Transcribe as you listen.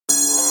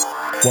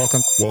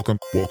Welcome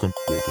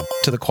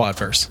to the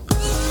Quadverse,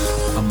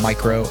 a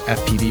micro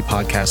FPV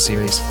podcast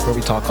series where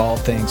we talk all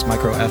things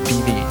micro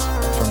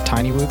FPV, from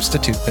tiny whoops to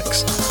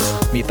toothpicks.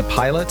 Meet the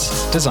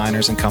pilots,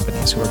 designers, and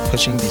companies who are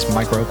pushing these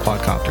micro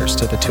quadcopters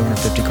to the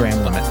 250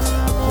 gram limit,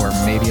 or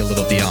maybe a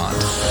little beyond.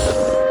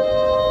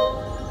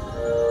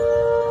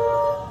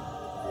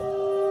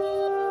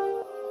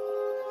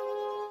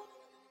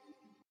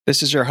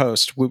 This is your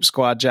host, Whoop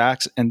Squad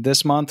Jax, and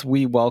this month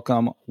we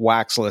welcome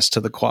Waxless to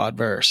the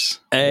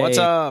Quadverse. Hey, what's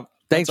up?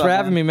 Thanks for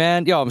having me,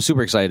 man. Yo, I'm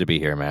super excited to be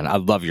here, man. I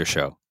love your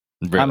show.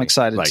 Really. I'm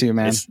excited too,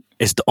 man.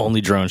 It's the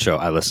only drone show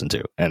I listen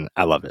to, and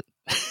I love it.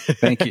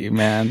 Thank you,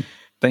 man.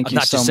 Thank you so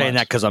much. I'm not just saying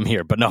that because I'm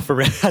here, but no, for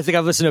real. I think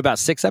I've listened to about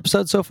 6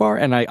 episodes so far,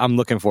 and I'm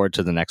looking forward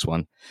to the next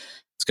one.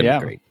 It's going to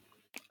be great.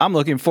 I'm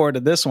looking forward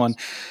to this one.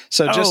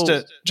 So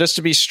just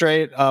to be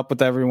straight up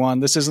with everyone,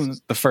 this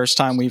isn't the first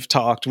time we've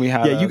talked. We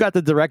had you got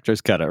the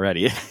director's cut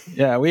already.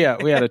 Yeah, we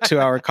had a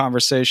 2-hour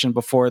conversation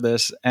before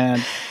this,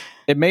 and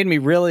it made me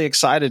really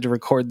excited to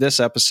record this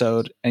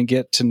episode and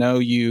get to know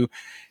you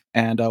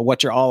and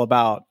what you're all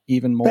about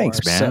even more.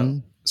 Thanks,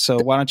 man. So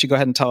why don't you go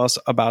ahead and tell us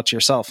about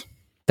yourself?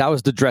 That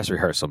was the dress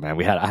rehearsal,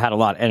 man. I had a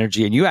lot of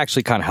energy, and you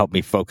actually kind of helped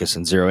me focus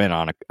and zero in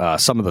on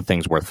some of the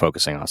things worth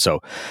focusing on.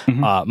 So,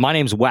 my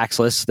name's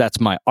Waxless. That's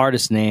my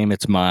artist name.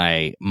 It's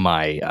my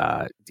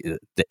Waxless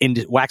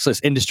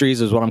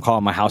Industries is what I'm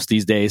calling my house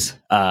these days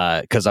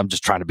because I'm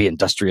just trying to be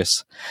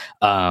industrious.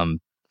 The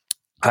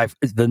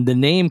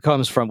name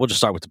comes from. We'll just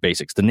start with the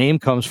basics. The name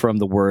comes from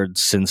the word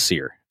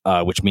sincere.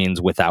 Which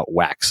means without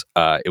wax.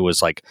 It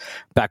was like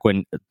back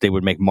when they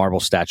would make marble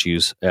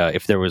statues.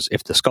 If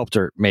the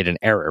sculptor made an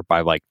error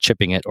by like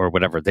chipping it or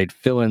whatever, they'd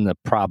fill in the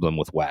problem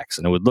with wax,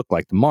 and it would look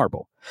like the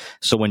marble.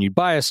 So when you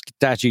buy a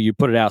statue, you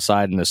put it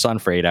outside in the sun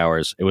for 8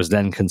 hours. It was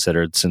then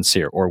considered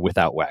sincere or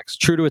without wax,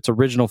 true to its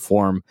original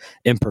form,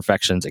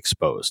 imperfections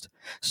exposed.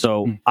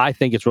 So I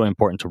think it's really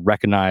important to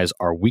recognize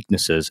our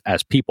weaknesses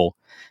as people,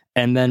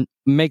 and then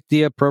make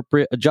the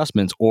appropriate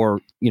adjustments,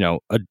 or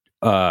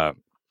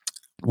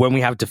when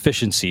we have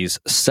deficiencies,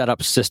 set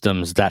up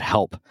systems that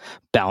help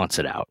balance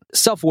it out.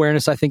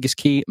 Self-awareness, I think, is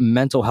key.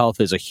 Mental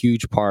health is a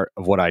huge part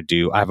of what I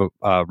do. I have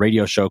a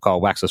radio show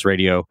called Waxless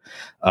Radio.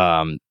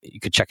 You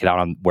could check it out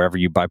on wherever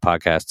you buy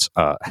podcasts.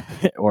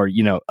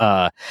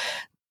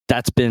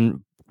 That's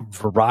been a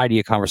variety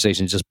of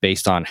conversations just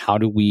based on how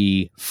do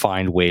we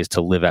find ways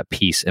to live at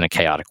peace in a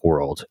chaotic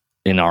world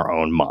in our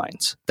own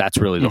minds. That's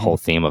really the whole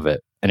theme of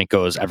it. And it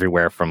goes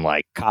everywhere from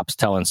like cops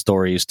telling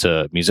stories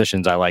to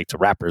musicians I like to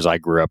rappers I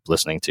grew up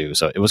listening to.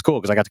 So it was cool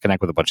because I got to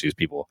connect with a bunch of these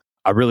people.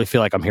 I really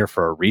feel like I'm here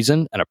for a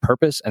reason and a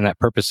purpose, and that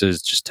purpose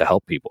is just to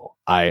help people.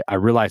 I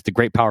realize the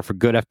great power for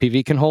good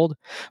FPV can hold,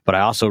 but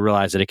I also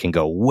realize that it can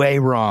go way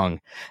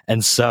wrong.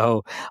 And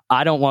so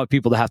I don't want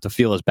people to have to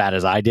feel as bad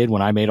as I did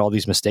when I made all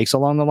these mistakes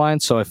along the line.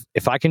 So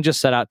if I can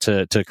just set out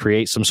to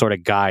create some sort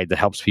of guide that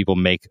helps people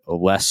make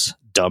less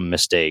dumb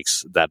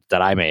mistakes that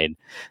I made,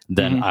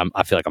 then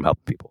I feel like I'm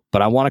helping people.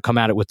 But I want to come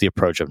at it with the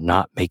approach of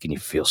not making you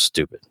feel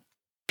stupid.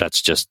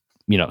 That's just,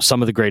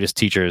 some of the greatest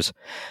teachers.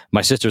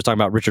 My sister was talking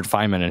about Richard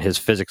Feynman and his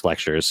physics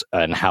lectures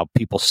and how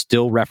people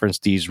still reference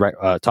these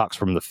talks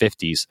from the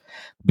 50s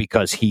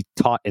because he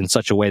taught in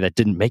such a way that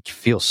didn't make you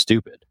feel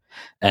stupid.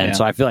 And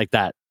so I feel like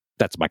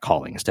that's my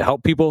calling, is to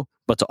help people,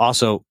 but to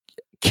also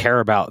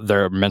care about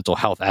their mental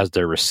health as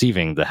they're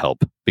receiving the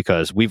help,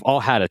 because we've all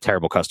had a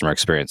terrible customer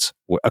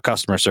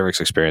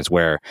service experience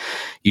where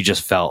you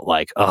just felt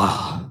like,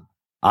 oh,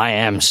 I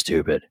am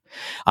stupid.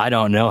 I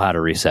don't know how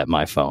to reset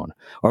my phone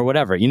or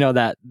whatever.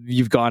 That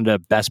you've gone to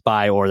Best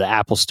Buy or the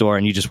Apple store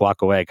and you just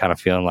walk away kind of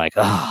feeling like,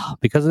 oh,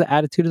 because of the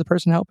attitude of the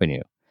person helping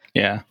you.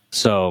 Yeah.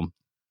 So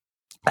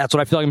that's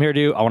what I feel like I'm here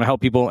to do. I want to help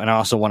people, and I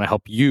also want to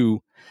help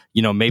you,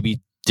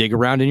 maybe dig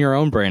around in your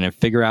own brain and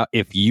figure out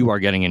if you are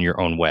getting in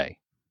your own way.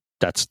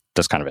 That's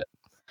kind of it.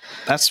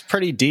 That's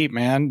pretty deep,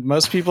 man.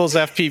 Most people's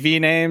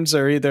FPV names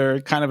are either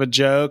kind of a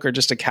joke or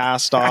just a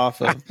cast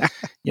off of,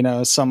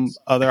 some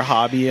other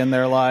hobby in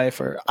their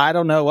life, or I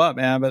don't know what,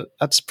 man, but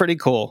that's pretty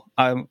cool.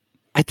 I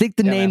think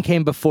the name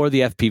came before the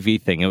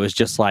FPV thing. It was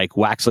just like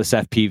Waxless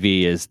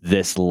FPV is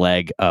this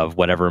leg of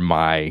whatever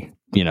my,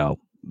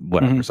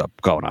 whatever's up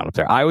going on up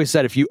there. I always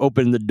said if you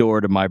open the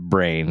door to my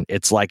brain,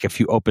 it's like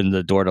if you open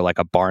the door to like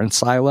a barn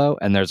silo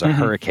and there's a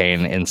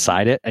hurricane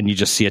inside it and you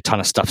just see a ton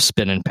of stuff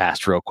spinning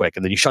past real quick,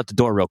 and then you shut the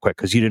door real quick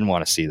because you didn't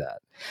want to see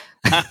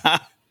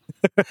that.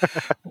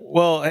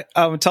 Well,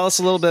 tell us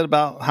a little bit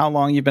about how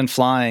long you've been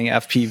flying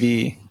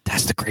FPV.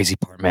 That's the crazy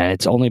part, man.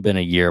 It's only been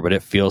a year, but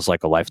it feels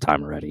like a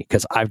lifetime already,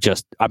 because I've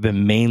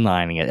been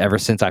mainlining it ever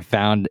since I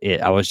found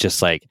it. I was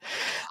just like,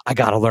 I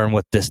got to learn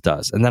what this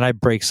does. And then I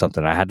break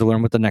something. I had to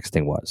learn what the next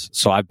thing was.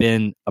 So I've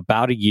been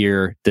about a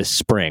year. This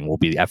spring will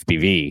be the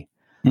FPV.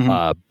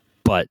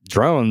 But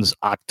drones,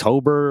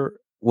 October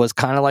was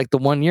kind of like the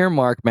 1 year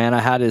mark, man. I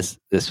had this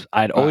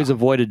I'd always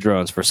avoided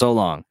drones for so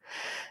long.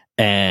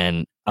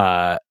 And,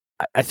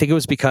 I think it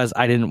was because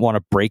I didn't want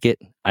to break it.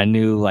 I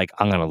knew like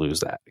I'm going to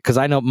lose that, because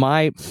I know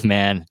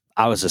I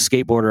I was a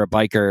skateboarder, a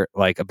biker,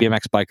 like a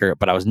BMX biker,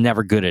 but I was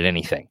never good at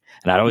anything.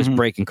 And I'd always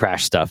break and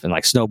crash stuff, and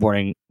like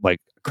snowboarding, like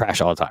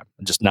crash all the time.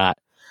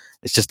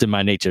 It's just in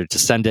my nature to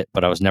send it,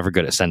 but I was never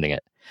good at sending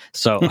it.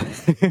 So,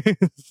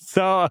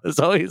 so I was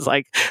always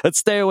like, let's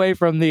stay away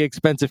from the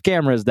expensive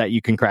cameras that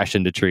you can crash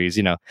into trees,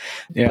 you know?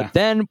 Yeah. But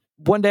then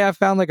one day I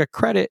found like a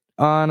credit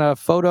on a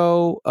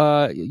photo,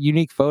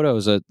 unique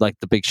photos at like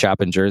the big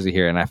shop in Jersey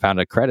here. And I found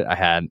a credit I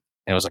had, and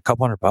it was a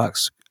couple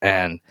 $100.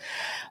 And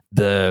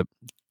the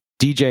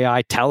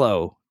DJI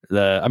Tello,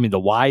 the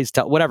Wise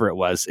Tello, whatever it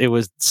was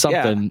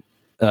something,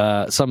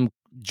 some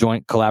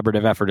joint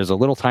collaborative effort, is a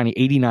little tiny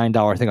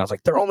 $89 thing. I was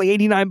like, they're only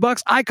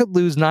 $89. I could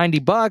lose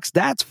 $90.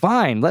 That's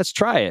fine. Let's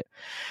try it.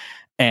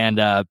 And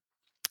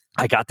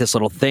I got this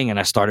little thing and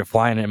I started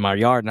flying it in my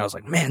yard, and I was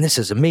like, man, this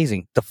is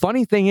amazing. The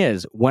funny thing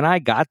is, when I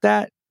got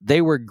that, they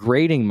were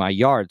grading my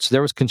yard. So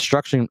there was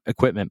construction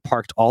equipment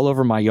parked all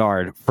over my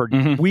yard for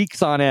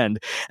weeks on end.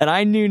 And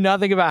I knew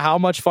nothing about how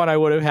much fun I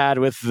would have had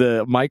with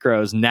the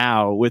micros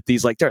now with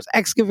these, like, there's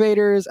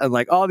excavators and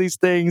like all these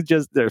things,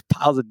 just there's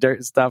piles of dirt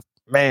and stuff.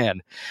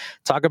 Man,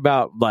 talk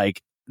about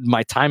like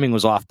my timing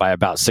was off by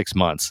about 6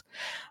 months.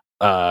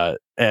 So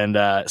then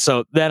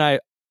I,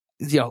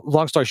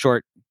 long story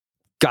short,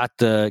 got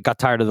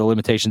tired of the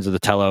limitations of the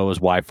Tello. It was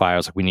Wi-Fi. I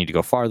was like, we need to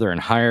go farther and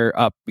higher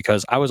up,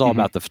 because I was all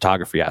about the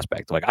photography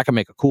aspect. Like, I can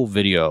make a cool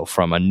video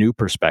from a new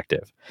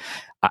perspective.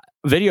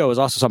 Video is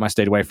also something I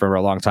stayed away from for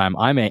a long time.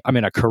 I'm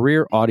a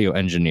career audio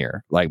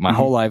engineer. Like, my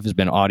whole life has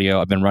been audio.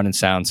 I've been running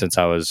sound since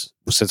I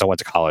went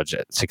to college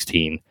at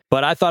 16.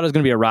 But I thought I was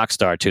going to be a rock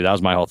star too. That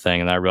was my whole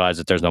thing. And I realized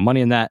that there's no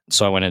money in that.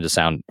 So I went into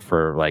sound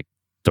for like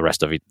the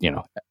rest of it,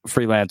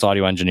 freelance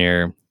audio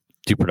engineer,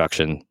 do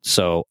production.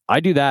 So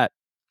I do that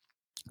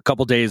a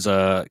couple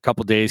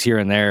days here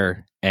and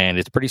there, and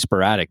it's pretty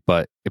sporadic,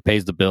 but it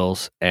pays the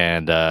bills.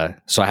 And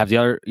so I have the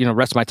other,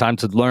 rest of my time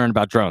to learn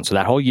about drones. So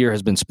that whole year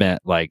has been spent,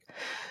 like,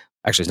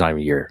 actually it's not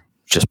even a year,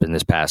 it's just been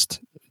this past,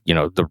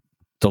 the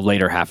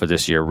later half of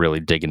this year,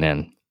 really digging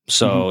in.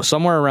 So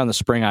somewhere around the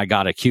spring, I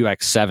got a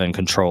QX7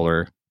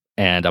 controller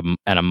and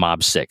a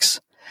Mob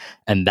 6,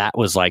 and that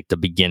was like the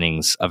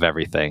beginnings of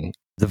everything.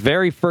 The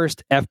very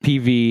first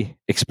FPV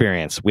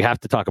experience, we have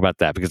to talk about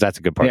that because that's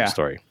a good part of the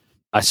story.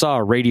 I saw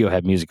a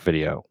Radiohead music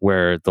video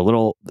where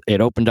it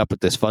opened up with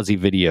this fuzzy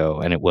video,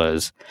 and it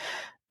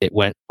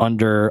went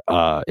under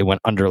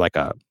like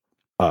a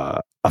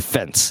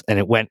fence, and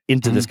it went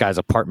into this guy's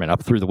apartment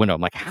up through the window.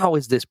 I'm like, how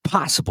is this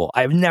possible?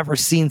 I've never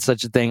seen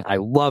such a thing. I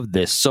love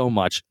this so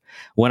much.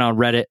 Went on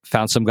Reddit,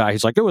 found some guy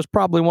who's like, it was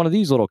probably one of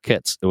these little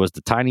kits. It was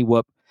the Tiny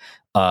Whoop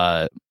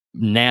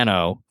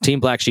Nano, Team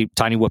Black Sheep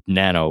Tiny Whoop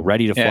Nano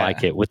ready to fly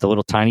kit with the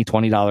little tiny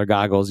 $20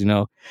 goggles,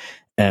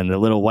 and the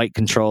little white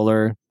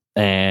controller.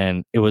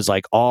 And it was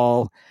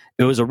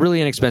it was a really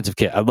inexpensive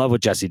kit. I love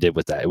what Jesse did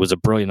with that. It was a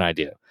brilliant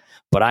idea,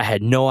 but I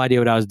had no idea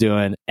what I was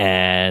doing.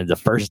 And the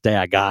first day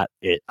I got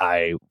it,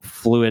 I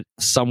flew it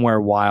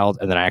somewhere wild,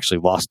 and then I actually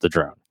lost the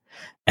drone,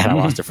 and I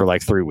lost it for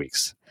like 3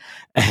 weeks.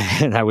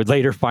 And I would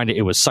later find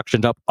it was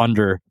suctioned up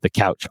under the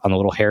couch on the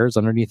little hairs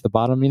underneath the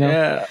bottom,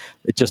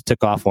 It just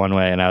took off one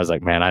way, and I was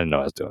like, man, I didn't know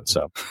what I was doing.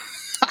 So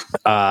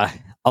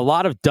a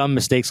lot of dumb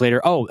mistakes later.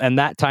 Oh, and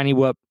that Tiny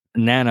Whoop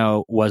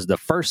Nano was the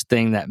first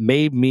thing that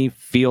made me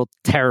feel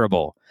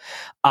terrible.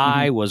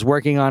 I was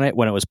working on it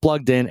when it was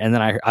plugged in, and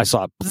then I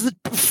saw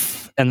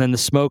and then the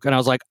smoke, and I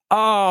was like,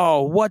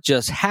 oh, what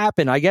just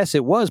happened? I guess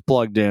it was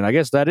plugged in. I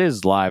guess that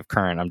is live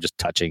current I'm just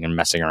touching and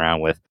messing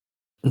around with.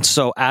 And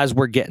so as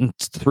we're getting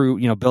through,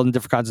 building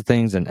different kinds of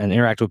things and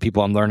interacting with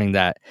people, I'm learning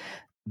that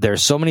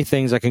there's so many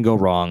things that can go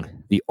wrong.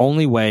 The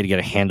only way to get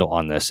a handle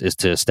on this is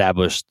to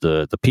establish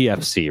the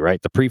PFC, right?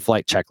 The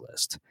pre-flight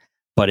checklist.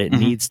 But it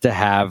needs to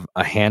have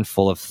a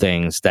handful of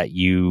things that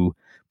you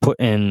put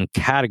in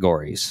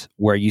categories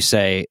where you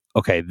say,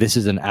 okay, this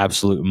is an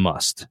absolute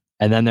must.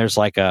 And then there's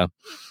like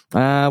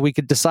we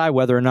could decide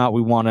whether or not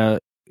we want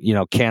to,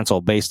 cancel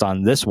based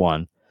on this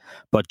one.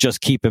 But just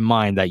keep in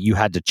mind that you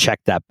had to check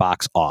that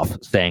box off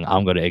saying,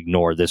 I'm going to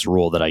ignore this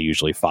rule that I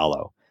usually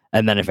follow.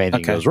 And then if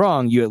anything goes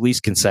wrong, you at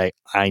least can say,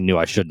 I knew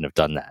I shouldn't have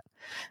done that.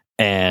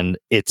 And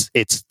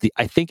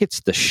I think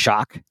it's the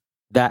shock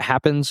that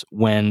happens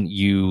when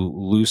you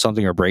lose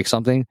something or break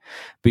something,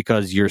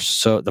 because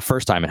the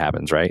first time it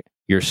happens, right?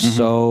 You're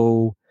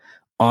so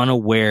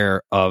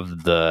unaware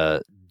of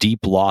the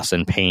deep loss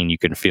and pain you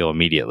can feel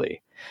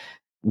immediately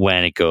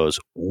when it goes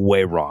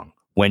way wrong.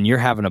 When you're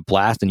having a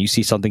blast and you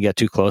see something get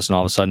too close and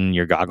all of a sudden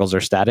your goggles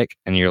are static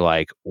and you're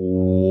like,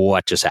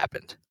 what just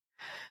happened?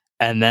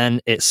 And then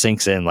it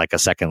sinks in like a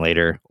second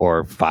later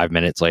or 5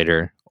 minutes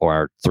later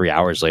or 3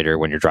 hours later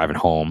when you're driving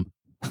home,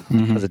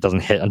 because it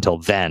doesn't hit until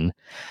then.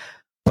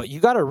 But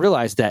you got to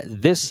realize that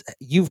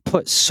you've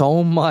put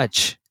so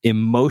much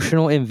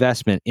emotional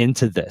investment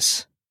into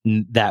this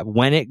that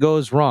when it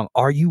goes wrong,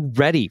 are you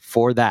ready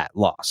for that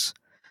loss?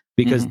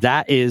 Because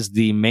that is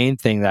the main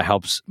thing that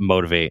helps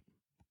motivate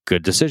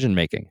good decision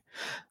making.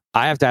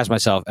 I have to ask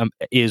myself,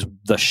 is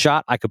the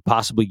shot I could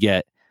possibly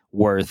get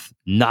worth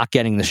not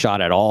getting the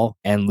shot at all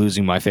and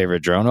losing my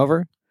favorite drone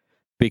over?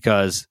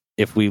 Because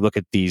if we look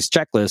at these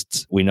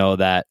checklists, we know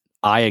that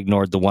I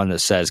ignored the one that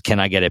says, can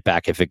I get it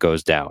back if it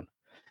goes down?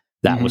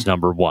 That was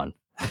number one.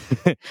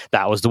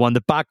 That was the one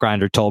that Bot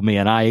Grinder told me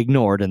and I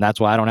ignored, and that's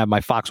why I don't have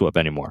my Fox Whip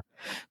anymore,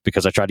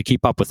 because I tried to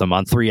keep up with them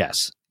on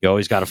 3S. You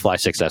always got to fly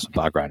 6S with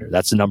Bot Grinder.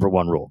 That's the number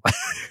one rule.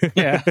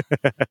 Yeah.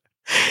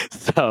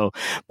 So,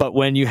 but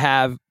when you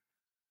have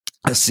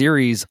a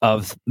series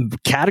of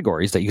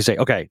categories that you can say,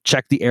 okay,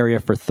 check the area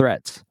for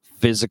threats: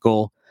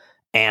 physical,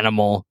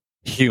 animal,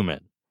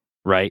 human,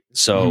 right?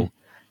 So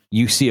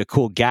you see a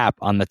cool gap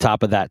on the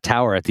top of that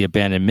tower at the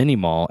abandoned mini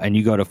mall, and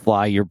you go to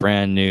fly your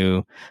brand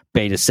new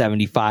Beta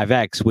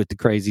 75X with the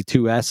crazy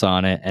 2S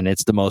on it, and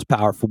it's the most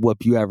powerful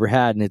whoop you ever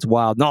had, and it's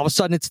wild. And all of a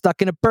sudden, it's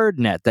stuck in a bird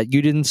net that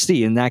you didn't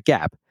see in that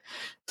gap.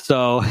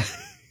 So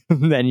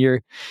then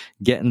you're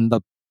getting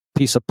the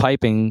piece of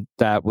piping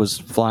that was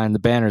flying the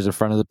banners in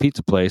front of the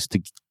pizza place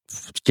to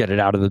get it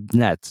out of the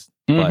nets.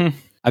 But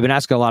I've been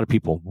asking a lot of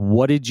people,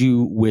 what did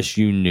you wish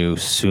you knew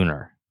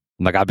sooner?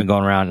 Like, I've been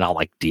going around and I'll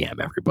like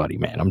DM everybody,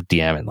 man. I'm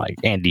DMing like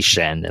Andy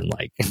Shen and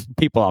like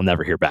people I'll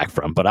never hear back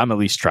from, but I'm at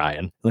least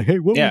trying. Like, hey,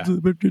 what was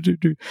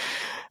it?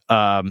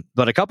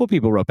 But a couple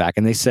people wrote back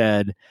and they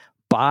said,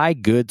 buy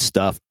good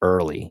stuff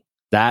early.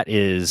 That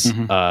is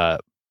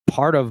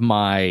part of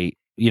my,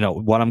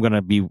 what I'm going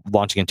to be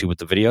launching into with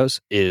the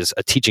videos is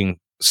a teaching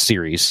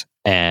series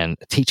and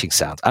teaching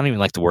sounds. I don't even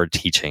like the word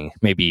teaching.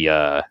 Maybe,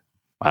 I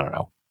don't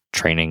know,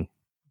 training,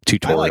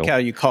 tutorial. I like how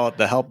you call it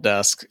the help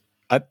desk.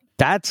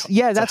 That's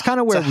kind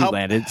of where we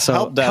landed. So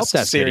help desk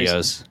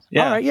videos.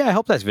 Yeah. All right. Yeah.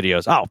 Help desk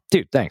videos. Oh,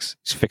 dude, thanks.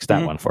 Just fix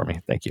that one for me.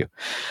 Thank you.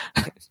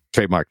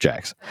 Trademark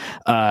Jax.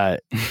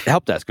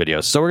 Help desk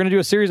videos. So we're going to do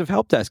a series of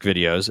help desk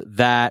videos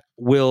that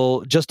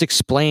will just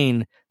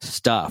explain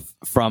stuff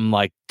from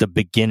like the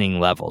beginning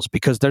levels,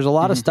 because there's a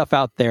lot of stuff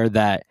out there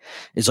that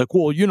is like,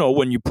 well,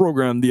 when you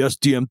program the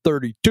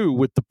STM32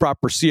 with the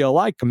proper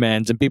CLI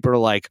commands, and people are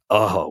like,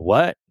 oh,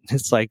 what?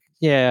 It's like,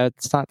 yeah,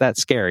 it's not that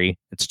scary.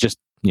 It's just,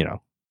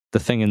 the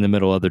thing in the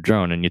middle of the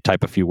drone, and you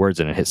type a few words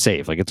in and hit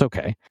save. Like, it's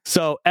okay.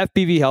 So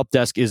FPV Help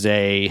Desk is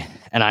an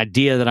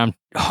idea that I'm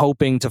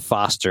hoping to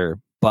foster,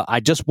 but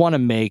I just want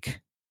to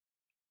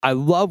I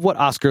love what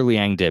Oscar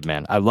Liang did,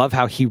 man. I love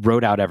how he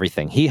wrote out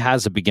everything. He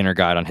has a beginner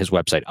guide on his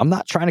website. I'm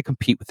not trying to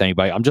compete with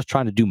anybody. I'm just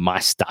trying to do my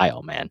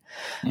style, man.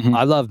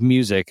 I love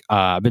music.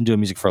 I've been doing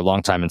music for a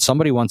long time, and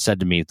somebody once said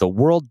to me, the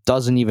world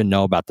doesn't even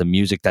know about the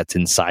music that's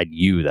inside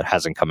you that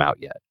hasn't come out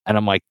yet. And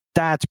I'm like,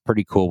 that's a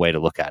pretty cool way to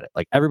look at it.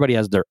 Like, everybody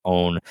has their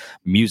own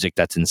music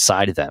that's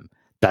inside of them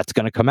that's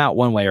going to come out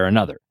one way or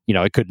another.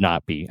 It could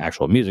not be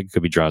actual music. It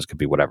could be drums. It could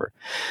be whatever.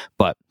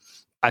 But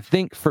I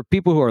think for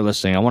people who are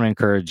listening, I want to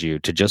encourage you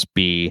to just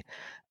be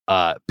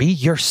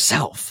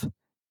yourself.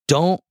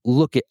 Don't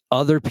look at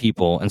other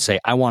people and say,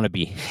 I want to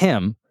be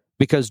him,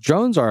 because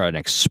drones are an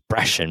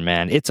expression,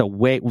 man. It's the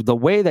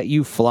way that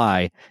you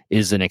fly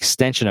is an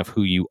extension of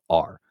who you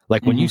are.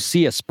 Like, when you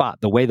see a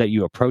spot, the way that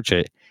you approach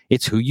it,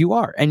 it's who you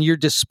are, and you're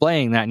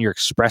displaying that and you're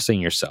expressing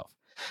yourself.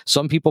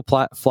 Some people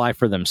fly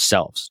for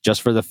themselves,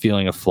 just for the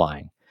feeling of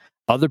flying.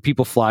 Other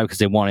people fly because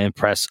they want to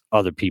impress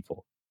other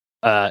people.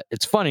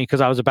 It's funny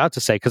because I was about to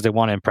say because they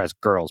want to impress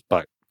girls,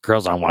 but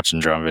girls aren't watching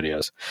drone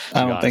videos.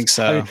 I don't think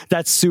so. I mean,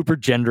 that's super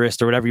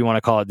genderist or whatever you want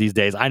to call it these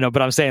days. I know,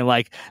 but I'm saying,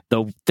 like,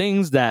 the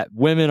things that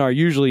women are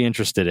usually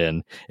interested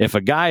in, if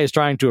a guy is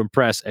trying to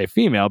impress a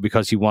female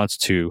because he wants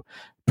to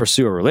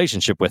pursue a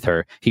relationship with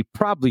her, he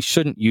probably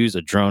shouldn't use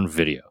a drone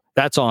video.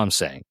 That's all I'm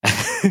saying.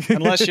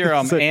 Unless you're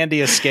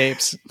Andy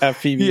Escapes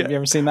FPV. Yeah. Have you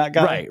ever seen that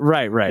guy?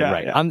 Right.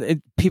 Yeah.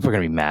 People are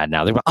going to be mad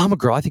now. They're like, I'm a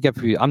girl. I think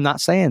FPV. I'm not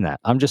saying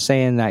that. I'm just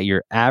saying that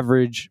your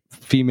average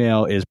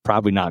female is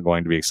probably not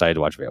going to be excited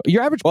to watch video.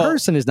 Your average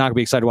person is not going to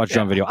be excited to watch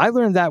drone video. I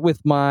learned that with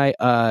my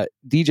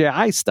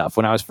DJI stuff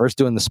when I was first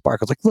doing the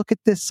Spark. I was like, look at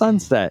this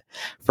sunset.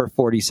 For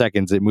 40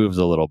 seconds, it moves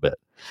a little bit.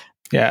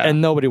 Yeah.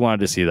 And nobody wanted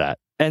to see that.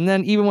 And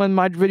then even when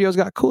my videos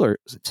got cooler,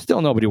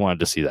 still nobody wanted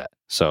to see that.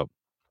 So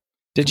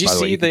Did you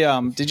see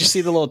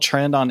the little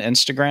trend on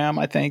Instagram,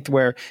 I think,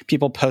 where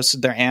people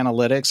posted their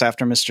analytics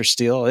after Mr.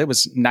 Steele? It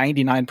was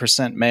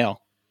 99%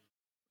 male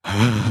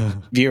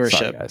viewership.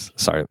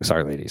 Sorry, guys.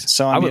 Sorry, ladies.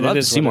 So I would love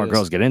to see more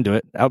girls get into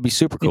it. That would be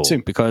super cool.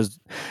 Because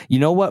you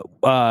know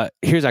what?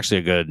 Here's actually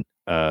a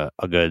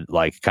good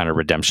like kind of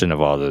redemption of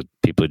all the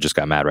people who just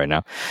got mad right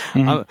now.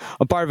 I'm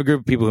part of a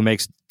group of people who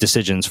makes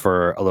decisions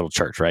for a little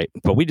church, right?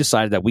 But we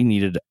decided that we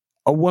needed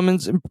a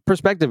woman's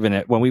perspective in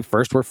it when we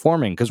first were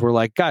forming, because we're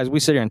like, guys,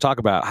 we sit here and talk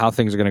about how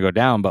things are going to go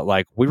down, but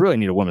like, we really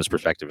need a woman's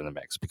perspective in the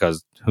mix,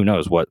 because who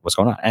knows what's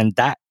going on. And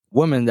that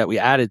woman that we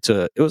added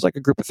to, it was like a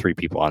group of 3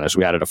 people on this.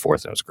 We added a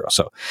 4th, and it was a girl.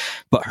 So,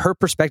 but her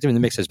perspective in the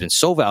mix has been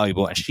so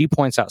valuable, and she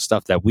points out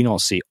stuff that we don't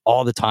see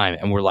all the time.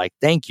 And we're like,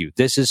 thank you.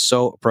 This is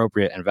so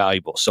appropriate and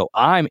valuable. So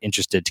I'm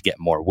interested to get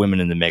more women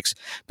in the mix,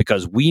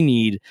 because we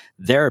need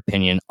their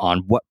opinion on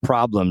what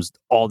problems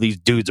all these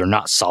dudes are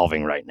not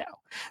solving right now.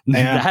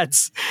 Yeah.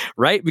 That's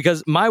right,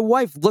 because my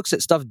wife looks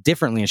at stuff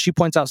differently, and she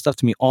points out stuff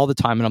to me all the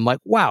time, and I'm like,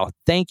 wow,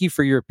 thank you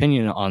for your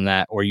opinion on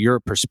that, or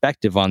your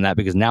perspective on that,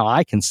 because now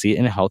I can see it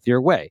in a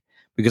healthier way,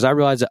 because I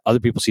realize that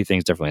other people see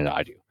things differently than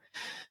I do.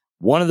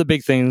 One of the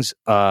big things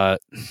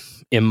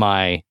in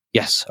my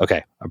yes,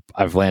 okay,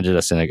 I've landed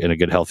us in a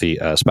good, healthy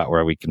spot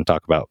where we can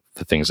talk about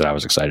the things that I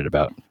was excited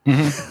about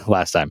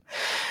last time.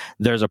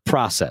 There's a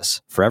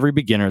process for every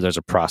beginner. There's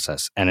a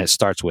process, and it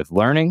starts with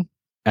learning,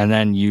 and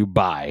then you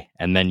buy,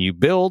 and then you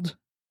build,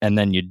 and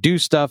then you do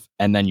stuff,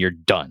 and then you're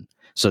done.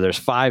 So there's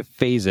 5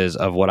 phases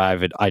of what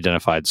I've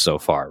identified so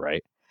far,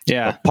 right?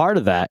 Yeah. But part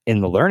of that,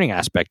 in the learning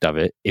aspect of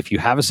it, if you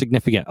have a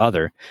significant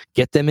other,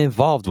 get them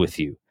involved with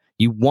you.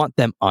 You want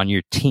them on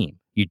your team.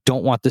 You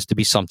don't want this to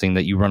be something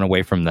that you run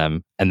away from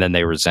them and then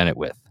they resent it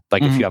with.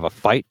 Like if you have a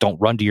fight, don't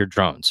run to your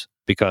drones,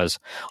 because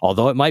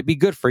although it might be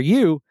good for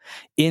you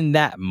in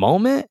that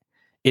moment,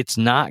 it's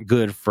not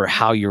good for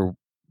how your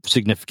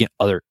significant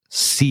other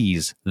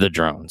sees the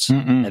drones.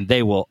 And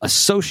they will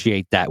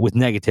associate that with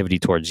negativity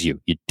towards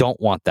you. You don't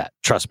want that.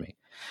 Trust me.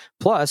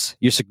 Plus,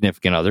 your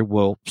significant other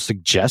will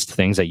suggest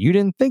things that you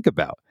didn't think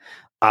about.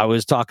 I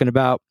was talking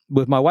about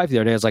with my wife the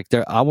other day. I was like,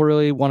 I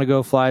really want to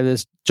go fly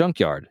this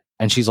junkyard.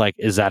 And she's like,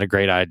 is that a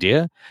great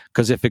idea?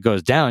 Because if it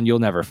goes down, you'll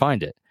never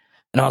find it.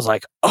 And I was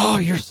like, oh,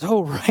 you're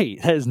so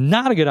right. That is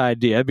not a good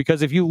idea,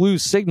 because if you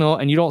lose signal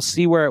and you don't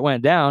see where it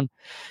went down,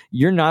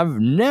 you're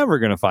never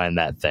going to find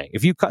that thing.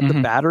 If you cut the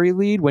battery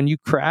lead when you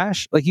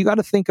crash, like, you got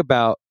to think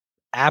about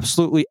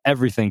absolutely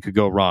everything could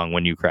go wrong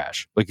when you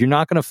crash. Like, you're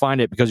not going to find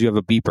it because you have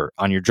a beeper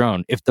on your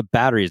drone if the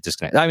battery is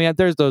disconnected. I mean,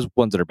 there's those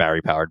ones that are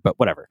battery powered, but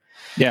whatever.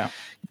 Yeah.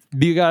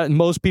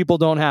 Most people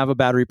don't have a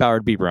battery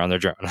powered beeper on their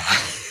drone.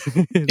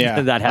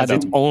 That has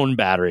its own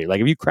battery.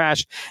 Like, if you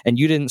crash and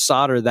you didn't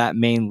solder that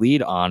main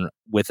lead on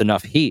with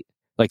enough heat,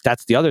 like,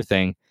 that's the other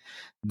thing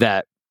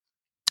that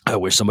I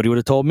wish somebody would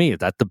have told me,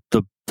 that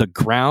the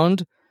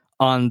ground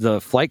on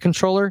the flight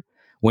controller,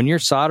 when you're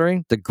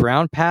soldering, the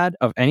ground pad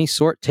of any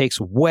sort takes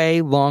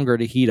way longer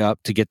to heat up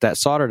to get that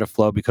solder to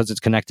flow, because it's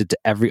connected to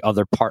every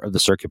other part of the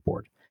circuit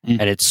board.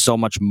 And it's so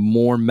much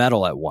more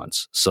metal at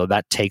once. So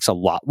that takes a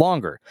lot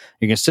longer.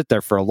 You're going to sit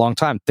there for a long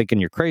time thinking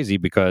you're crazy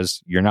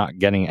because you're not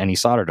getting any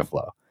solder to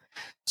flow.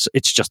 So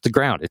it's just the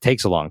ground. It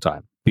takes a long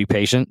time. Be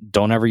patient.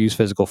 Don't ever use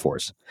physical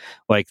force.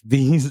 Like,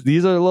 these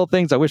are the little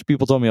things I wish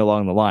people told me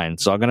along the line.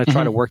 So I'm going to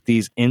try to work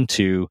these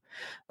into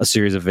a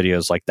series of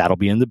videos. Like, that'll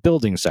be in the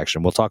building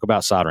section. We'll talk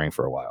about soldering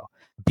for a while.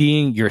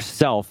 Being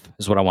yourself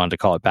is what I wanted to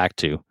call it back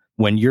to.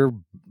 When you're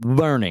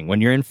learning,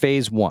 when you're in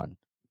phase 1,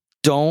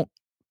 don't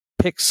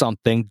pick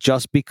something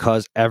just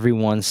because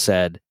everyone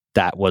said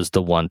that was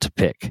the one to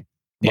pick.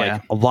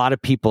 Like, a lot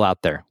of people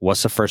out there,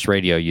 what's the first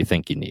radio you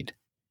think you need?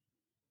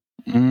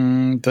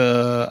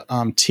 The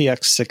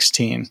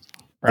TX16.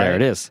 Right? There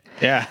it is.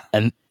 Yeah.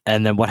 And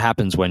then what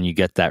happens when you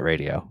get that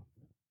radio?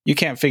 You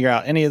can't figure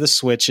out any of the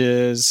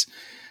switches.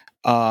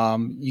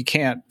 You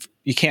can't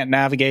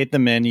navigate the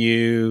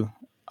menu.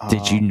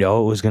 Did you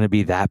know it was going to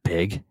be that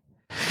big?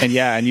 And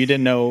you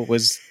didn't know it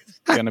was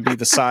going to be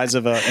the size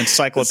of an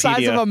encyclopedia. The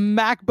size of a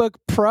MacBook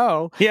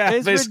Pro. Yeah,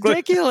 it's basically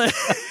ridiculous.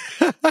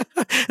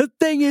 The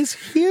thing is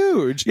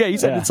huge. Yeah, you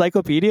said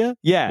encyclopedia?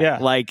 Yeah.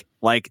 Like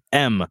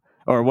M,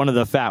 or one of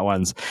the fat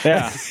ones.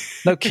 Yeah,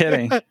 no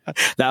kidding.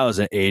 That was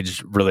an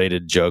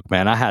age-related joke,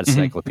 man. I had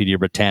Encyclopedia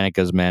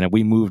Britannicas, man, and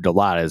we moved a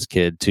lot as a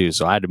kid, too,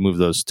 so I had to move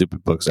those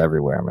stupid books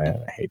everywhere,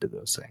 man. I hated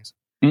those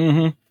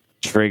things.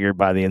 Triggered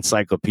by the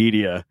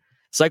encyclopedia.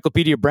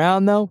 Encyclopedia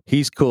Brown, though,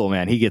 he's cool,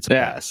 man. He gets a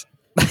pass.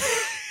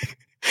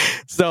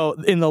 So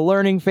in the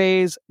learning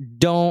phase,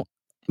 don't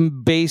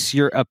base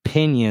your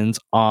opinions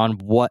on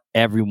what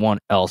everyone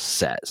else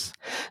says.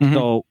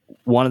 So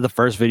one of the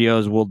first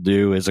videos we'll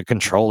do is a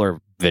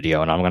controller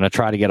video, and I'm going to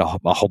try to get a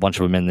whole bunch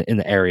of them in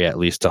the area, at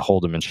least, to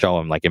hold them and show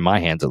them, like in my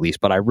hands at least.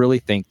 But I really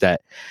think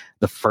that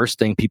the first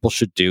thing people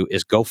should do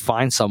is go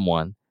find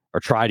someone,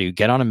 or try to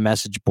get on a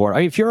message board. I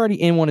mean, if you're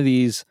already in one of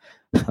these,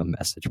 a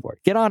message board,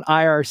 get on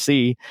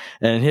IRC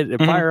and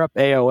fire up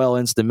AOL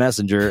Instant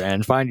Messenger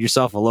and find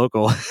yourself a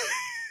local.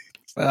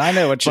 I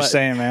know what you're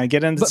saying, man.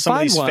 Get into some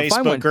of these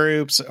Facebook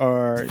groups,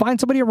 or find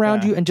somebody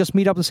around you and just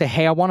meet up and say,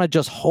 hey, I want to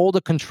just hold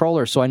a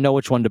controller so I know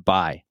which one to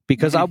buy.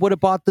 Because I would have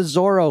bought the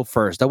Zorro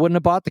first. I wouldn't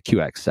have bought the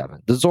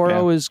QX7. The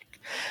Zorro is,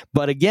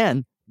 but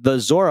again, the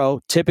Zorro,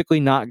 typically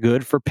not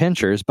good for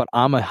pinchers, but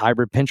I'm a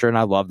hybrid pincher and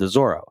I love the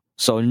Zorro.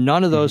 So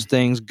none of those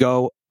things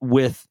go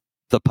with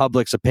the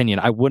public's opinion.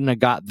 I wouldn't have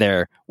got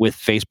there with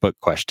Facebook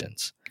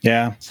questions.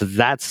 Yeah. So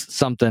that's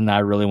something I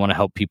really want to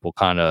help people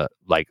kind of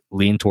like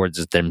lean towards,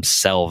 is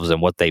themselves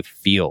and what they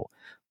feel.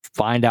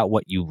 Find out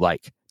what you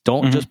like.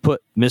 Don't just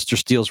put Mr.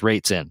 Steele's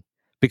rates in,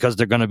 because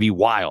they're going to be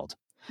wild.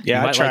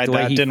 Yeah, I tried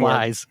that. Didn't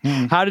work.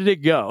 How did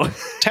it go?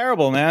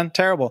 Terrible, man.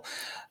 Terrible.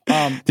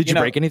 Did you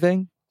break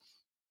anything?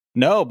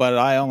 No, but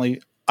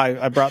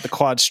I brought the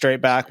quad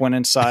straight back, went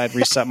inside,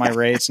 reset my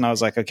rates, and I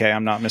was like, okay,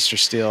 I'm not Mr.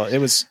 Steele. It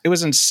was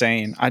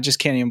insane. I just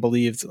can't even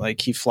believe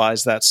like he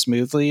flies that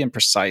smoothly and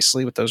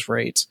precisely with those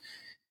rates.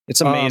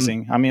 It's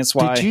amazing. I mean, it's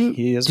why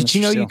he is Mr. Did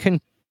you know Steele.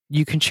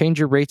 you can change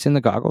your rates in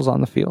the goggles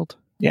on the field?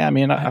 Yeah, I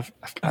mean, I've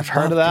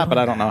heard of that, but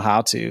I don't know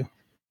how to.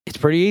 It's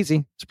pretty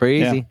easy.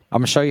 I'm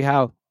gonna show you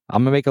how.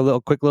 I'm gonna make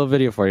a quick little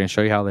video for you and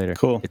show you how later.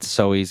 Cool. It's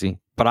so easy.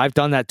 but I've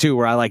done that too,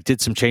 where I like did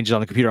some changes on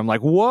the computer. I'm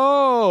like,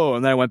 whoa.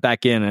 And then I went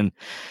back in and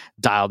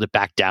dialed it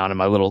back down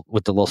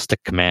with the little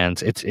stick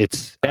commands.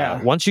 It's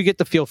once you get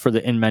the feel for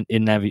the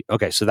in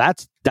okay, so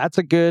that's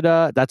a good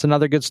that's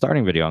another good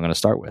starting video I'm going to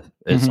start with.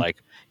 It's like,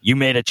 you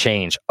made a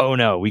change. Oh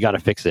no, we got to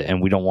fix it,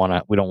 and we don't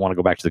want to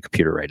go back to the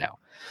computer right now.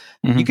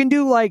 You can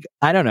do, like,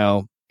 I don't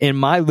know, in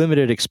my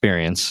limited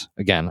experience,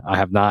 again,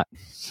 I'm not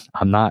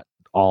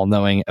all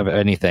knowing of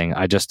anything.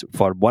 I just,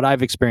 for what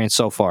I've experienced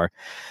so far,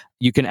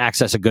 you can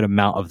access a good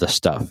amount of the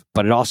stuff,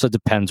 but it also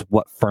depends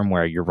what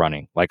firmware you're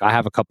running. Like, I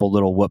have a couple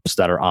little whoops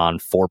that are on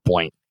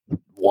 4.1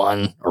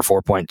 or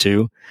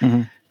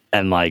 4.2,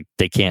 and like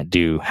they can't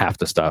do half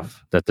the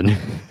stuff that the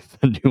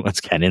new ones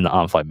can in the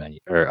on-flight menu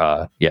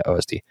or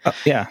OSD.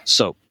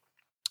 So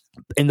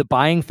in the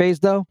buying phase,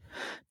 though,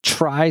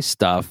 try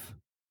stuff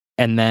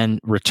and then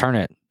return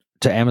it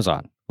to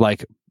Amazon.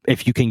 Like,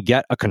 if you can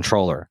get a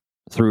controller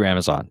through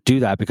Amazon, do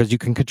that, because you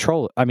can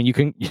control it. I mean, you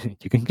can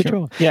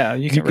control it. Yeah,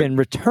 you can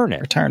return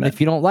it if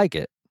you don't like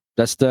it.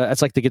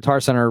 That's like the Guitar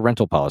Center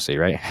rental policy,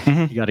 right?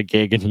 You got a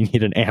gig and you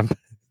need an amp.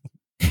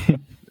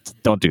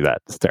 Don't do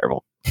that. It's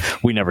terrible.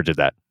 We never did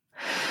that.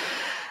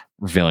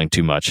 Revealing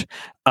too much.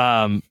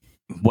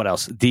 What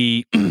else?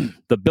 The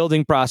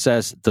building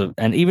process,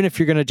 and even if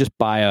you're going to just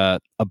buy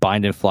a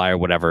bind and fly or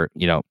whatever,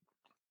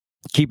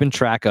 keeping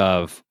track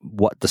of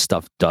what the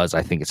stuff does,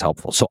 I think is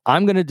helpful. So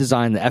I'm going to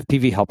design the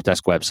FPV Help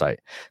Desk website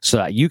so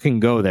that you can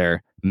go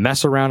there,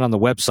 mess around on the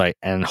website,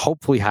 and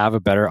hopefully have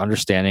a better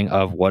understanding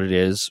of what it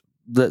is,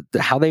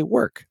 how they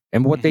work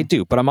and what they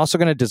do. But I'm also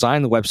going to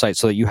design the website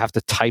so that you have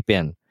to type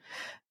in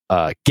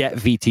get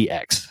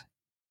VTX,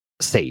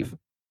 save,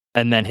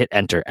 and then hit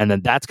enter. And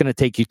then that's going to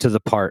take you to the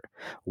part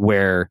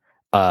where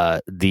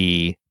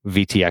the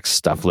VTX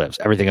stuff lives.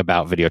 Everything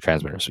about video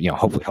transmitters,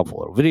 hopefully helpful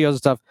little videos and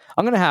stuff.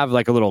 I'm going to have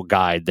like a little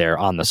guide there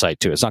on the site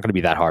too. It's not going to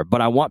be that hard,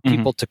 but I want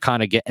people to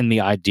kind of get in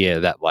the idea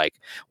that like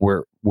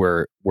we're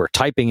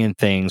typing in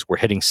things, we're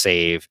hitting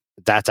save.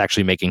 That's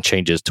actually making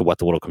changes to what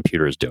the little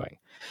computer is doing.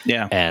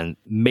 Yeah. And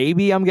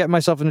maybe I'm getting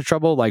myself into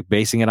trouble, like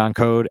basing it on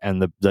code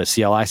and the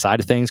CLI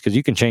side of things, because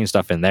you can change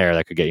stuff in there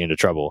that could get you into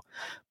trouble.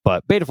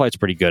 But Betaflight's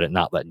pretty good at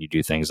not letting you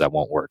do things that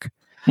won't work.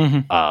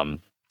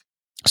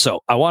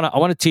 So I want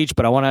to teach,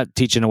 but I want to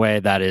teach in a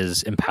way that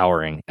is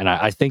empowering. And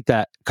I think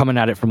that coming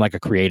at it from like a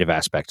creative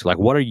aspect, like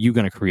what are you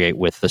going to create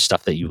with the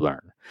stuff that you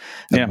learn?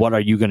 And what are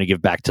you going to give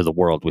back to the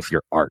world with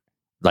your art?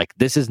 Like,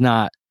 this is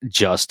not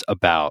just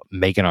about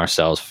making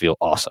ourselves feel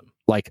awesome.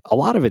 Like, a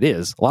lot of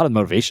the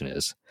motivation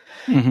is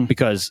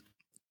because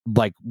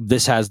like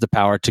this has the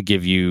power to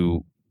give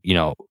you,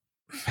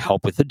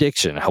 help with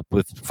addiction, help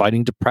with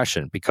fighting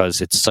depression, because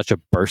it's such a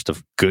burst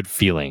of good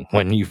feeling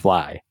when you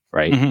fly.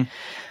 Right.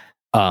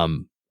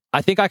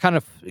 I think I kind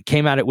of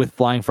came at it with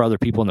flying for other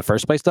people in the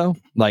first place, though.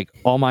 Like,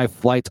 all my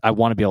flights, I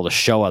want to be able to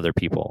show other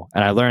people.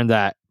 And I learned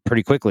that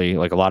pretty quickly.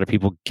 Like, a lot of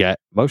people get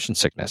motion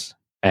sickness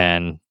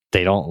and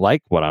they don't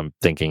like what I'm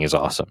thinking is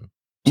awesome.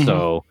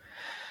 So,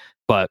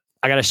 but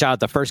I got to shout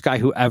out, the first guy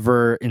who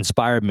ever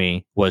inspired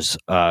me was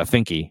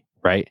Finky,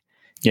 right?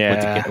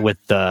 Yeah. With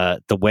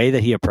the way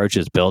that he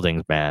approaches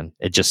buildings, man,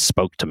 it just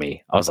spoke to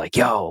me. I was like,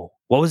 yo,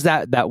 what was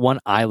that one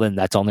island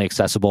that's only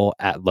accessible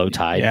at low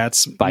tide? Yeah,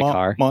 it's by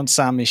car. Mont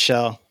Saint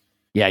Michel.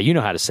 Yeah, you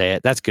know how to say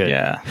it. That's good.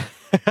 Yeah.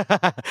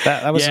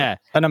 that was an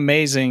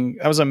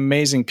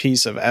amazing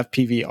piece of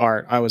FPV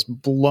art. I was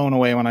blown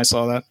away when I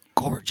saw that.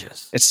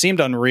 Gorgeous. It seemed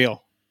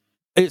unreal.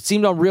 It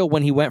seemed unreal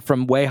when he went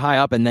from way high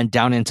up and then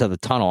down into the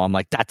tunnel. I'm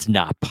like, that's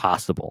not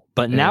possible.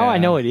 But now I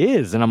know it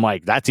is. And I'm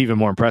like, that's even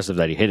more impressive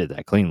that he hit it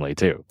that cleanly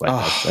too.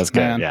 But that's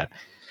good. Man. Yeah.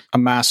 A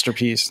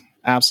masterpiece.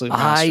 Absolute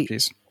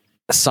masterpiece.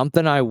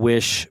 Something I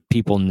wish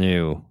people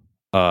knew,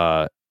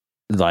 I'm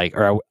sorry.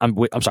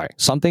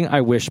 Something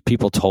I wish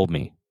people told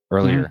me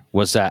earlier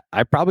was that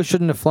I probably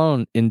shouldn't have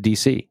flown in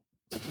DC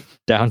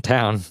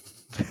downtown,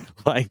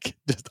 like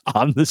just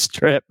on the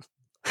strip.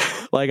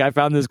 Like, I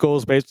found this cool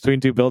space between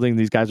two buildings.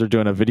 These guys were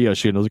doing a video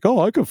shoot, and I was like,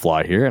 oh, I could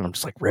fly here. And I'm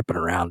just like ripping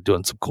around,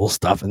 doing some cool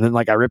stuff. And then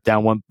like I rip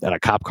down one and a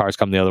cop car's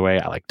come the other way.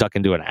 I like duck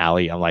into an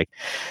alley. I'm like,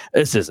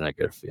 this isn't a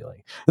good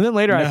feeling. And then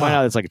later I find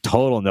out it's like a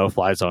total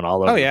no-fly zone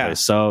all over the place.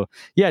 So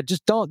yeah,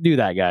 just don't do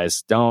that,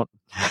 guys. Don't.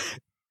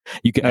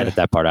 You can edit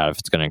that part out if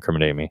it's going to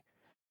incriminate me.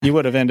 You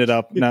would have ended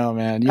up, in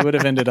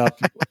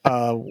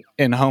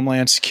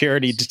Homeland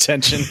Security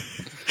detention.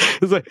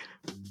 It's like,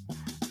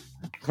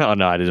 oh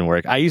no, it didn't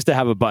work. I used to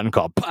have a button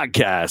called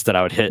podcast that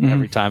I would hit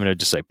every time, and it would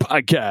just say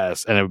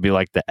podcast, and it would be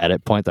like the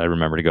edit point that I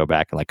remember to go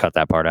back and like cut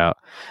that part out.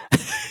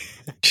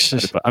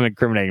 I'm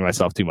incriminating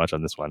myself too much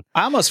on this one.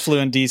 I almost flew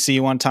in DC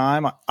one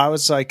time. I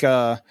was like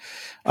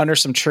under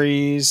some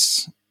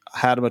trees,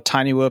 had a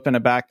tiny whoop in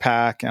a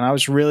backpack, and I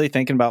was really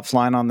thinking about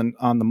flying on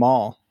the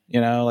mall.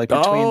 Like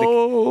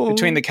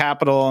between the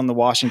Capitol and the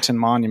Washington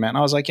Monument. And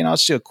I was like,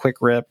 let's do a quick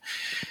rip.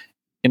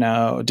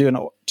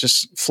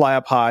 Just fly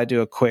up high, do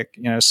a quick,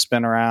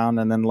 spin around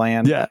and then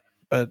land. Yeah.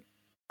 But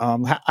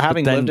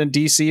Having lived in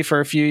DC for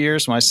a few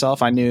years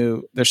myself, I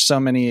knew there's so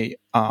many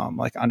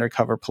like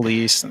undercover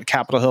police and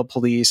Capitol Hill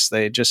police.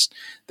 They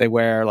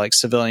wear like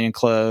civilian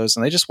clothes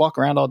and they just walk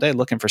around all day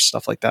looking for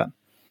stuff like that.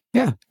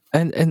 Yeah,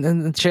 and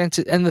the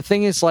chances, and the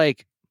thing is,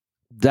 like,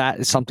 that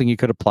is something you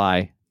could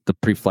apply the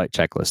pre-flight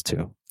checklist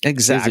to.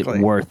 Exactly. Is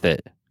it worth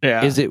it?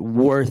 Yeah. Is it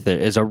worth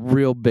it? Is a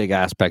real big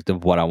aspect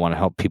of what I want to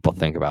help people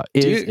think about.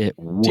 Is it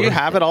worth it? Do you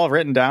have it all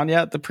written down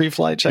yet? The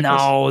pre-flight checklist?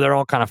 No, they're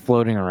all kind of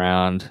floating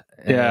around.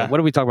 Yeah. What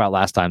did we talk about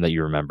last time that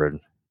you remembered?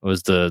 It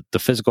was the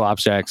physical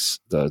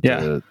objects,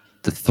 the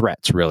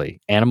threats,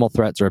 really. Animal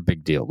threats are a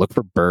big deal. Look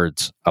for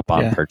birds up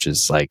on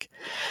perches, like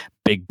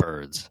big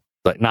birds.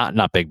 But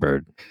not Big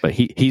Bird, but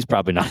he's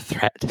probably not a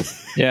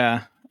threat.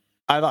 Yeah.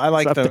 I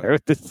like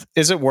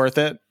is it worth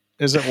it?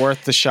 Is it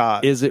worth the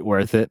shot? Is it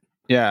worth it?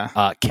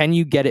 Yeah. Can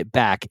you get it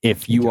back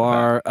if you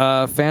are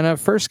a fan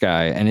of First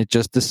Sky and it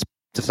just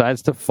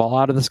decides to fall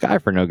out of the sky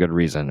for no good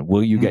reason?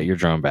 Will you get your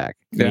drone back?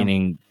 Yeah.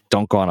 Meaning,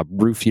 don't go on a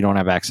roof you don't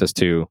have access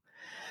to.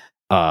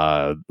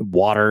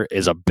 Water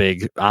is a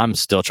big... I'm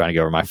still trying to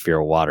get over my fear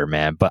of water,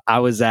 man. But I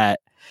was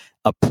at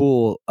a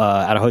pool,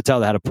 at a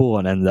hotel that had a pool,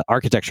 and then the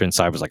architecture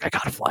inside was like, I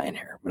gotta fly in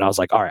here. And I was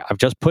like, all right, I've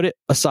just put it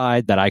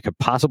aside that I could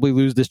possibly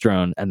lose this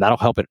drone, and that'll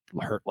help it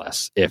hurt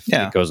less if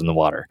it goes in the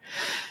water.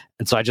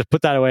 And so I just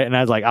put that away, and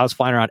I was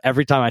flying around.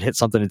 Every time I'd hit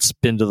something, it'd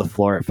spin to the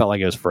floor. It felt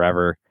like it was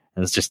forever.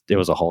 And it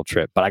was a whole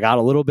trip. But I got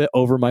a little bit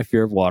over my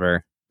fear of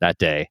water that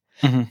day.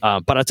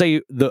 Mm-hmm. But I'll tell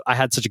you, I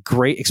had such a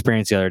great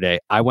experience the other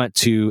day. I went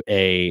to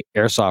a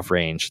airsoft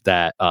range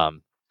that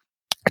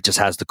it just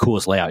has the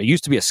coolest layout. It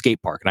used to be a skate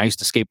park, and I used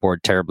to skateboard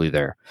terribly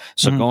there.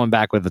 So going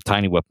back with the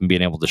tiny whip and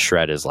being able to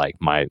shred is like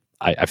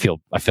I feel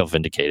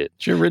vindicated.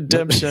 It's your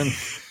redemption.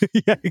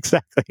 Yeah,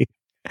 exactly.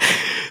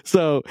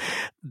 So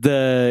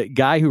the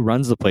guy who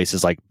runs the place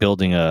is like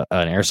building an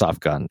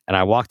airsoft gun. And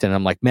I walked in and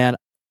I'm like, man,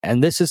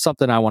 and this is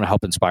something I want to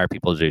help inspire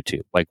people to do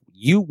too. Like,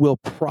 you will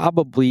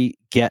probably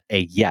get a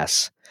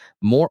yes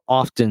more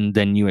often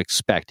than you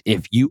expect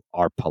if you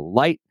are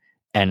polite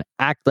and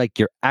act like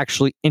you're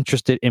actually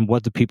interested in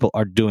what the people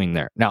are doing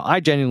there. Now, I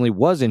genuinely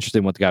was interested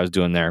in what the guy was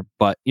doing there,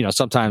 but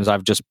sometimes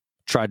I've just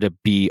tried to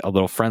be a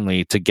little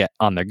friendly to get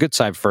on their good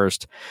side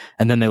first,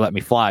 and then they let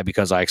me fly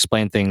because I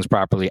explain things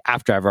properly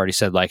after I've already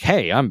said, like,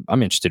 hey, I'm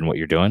interested in what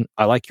you're doing.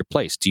 I like your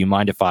place. Do you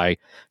mind if I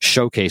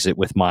showcase it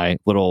with my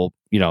little,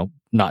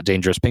 not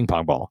dangerous ping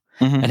pong ball?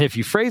 Mm-hmm. And if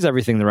you phrase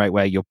everything the right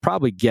way, you'll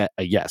probably get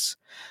a yes.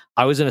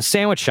 I was in a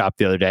sandwich shop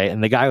the other day,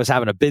 and the guy was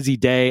having a busy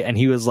day, and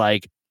he was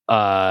like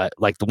the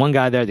one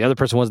guy there, the other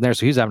person wasn't there,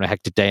 so he was having a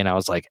hectic day, and I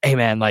was like, hey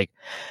man, like,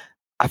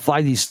 I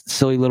fly these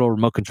silly little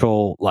remote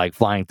control like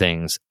flying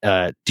things.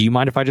 Do you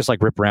mind if I just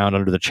like rip around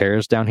under the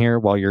chairs down here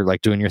while you're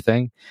like doing your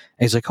thing?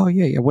 And he's like, oh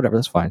yeah, whatever,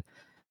 that's fine.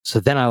 So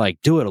then I like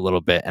do it a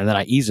little bit, and then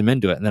I ease him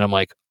into it, and then I'm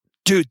like,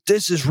 dude,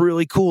 this is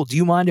really cool. Do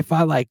you mind if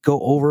I like go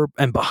over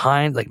and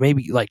behind, like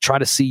maybe like try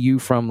to see you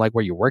from like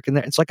where you're working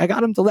there? It's like I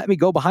got him to let me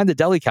go behind the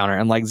deli counter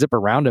and like zip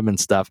around him and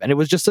stuff. And it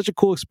was just such a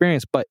cool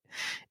experience, but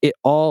it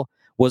all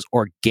was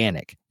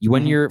organic.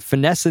 When you're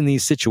finessing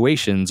these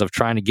situations of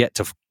trying to get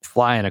to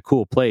fly in a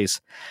cool place,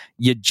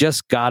 you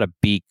just gotta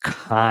be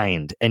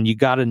kind, and you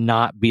gotta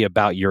not be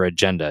about your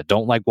agenda.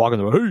 Don't like walk in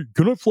the hey,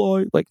 can I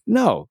fly? Like,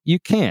 no, you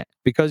can't,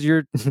 because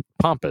you're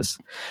pompous.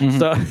 Mm-hmm.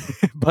 So,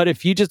 but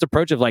if you just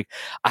approach it like,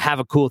 I have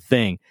a cool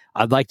thing,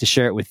 I'd like to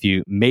share it with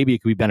you. Maybe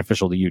it could be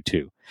beneficial to you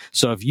too.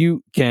 So if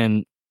you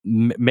can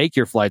make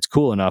your flights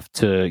cool enough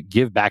to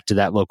give back to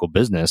that local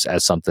business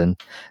as something,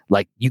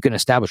 like, you can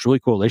establish really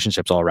cool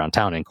relationships all around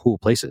town in cool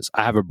places.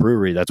 I have a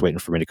brewery that's waiting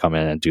for me to come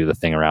in and do the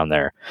thing around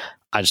there.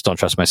 I just don't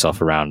trust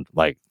myself around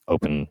like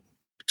open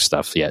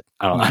stuff yet.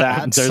 I don't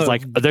know.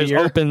 There's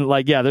open,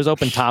 like, there's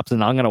open tops,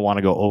 and I'm going to want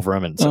to go over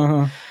them. And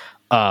so,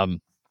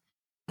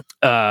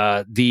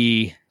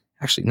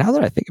 actually, now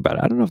that I think about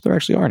it, I don't know if there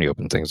actually are any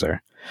open things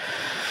there.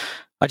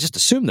 I just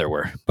assumed there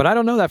were, but I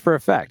don't know that for a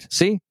fact.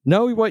 See,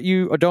 know what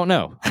you don't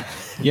know.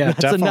 Yeah, that's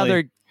definitely.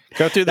 Another.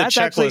 Go through the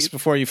checklist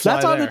before you fly.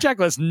 That's on the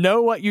checklist.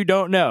 Know what you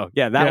don't know.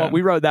 Yeah, one,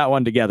 we wrote that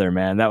one together,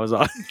 man. That was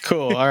all.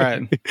 Cool. All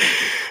right.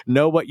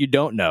 Know what you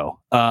don't know.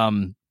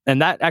 And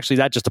that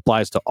just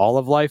applies to all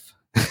of life.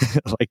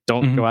 Like,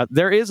 don't go out.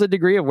 There is a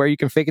degree of where you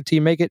can fake it till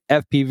you make it.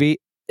 FPV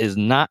is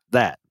not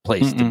that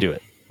place to do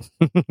it.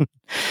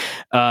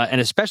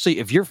 And especially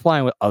if you're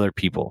flying with other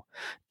people,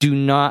 do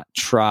not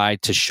try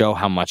to show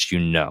how much you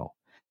know.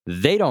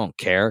 They don't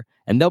care,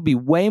 and they'll be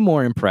way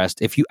more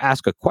impressed if you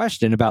ask a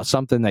question about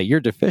something that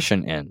you're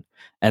deficient in,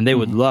 and they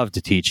would love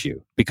to teach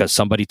you because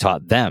somebody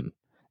taught them.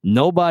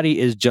 Nobody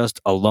is just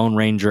a Lone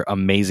Ranger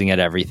amazing at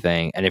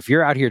everything. And if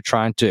you're out here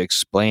trying to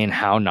explain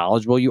how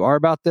knowledgeable you are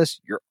about this,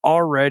 you're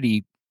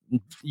already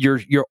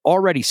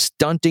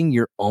stunting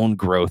your own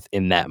growth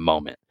in that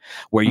moment,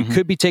 where you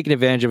could be taking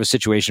advantage of a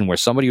situation where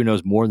somebody who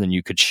knows more than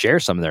you could share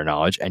some of their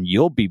knowledge, and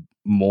you'll be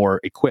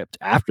more equipped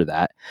after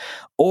that.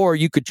 Or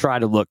you could try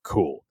to look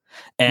cool.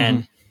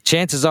 And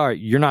chances are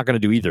you're not going to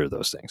do either of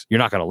those things. You're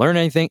not going to learn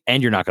anything,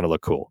 and you're not going to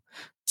look cool.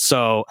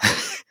 So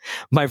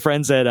my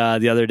friend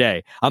said the other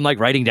day, I'm like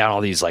writing down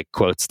all these like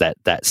quotes that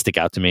stick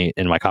out to me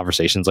in my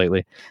conversations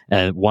lately.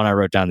 And one I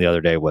wrote down the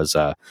other day was,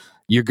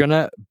 you're going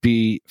to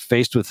be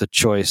faced with the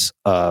choice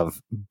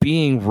of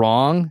being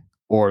wrong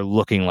or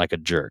looking like a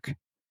jerk.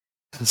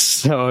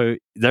 So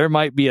there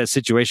might be a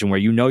situation where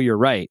you know you're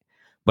right,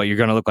 but you're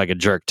going to look like a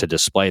jerk to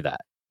display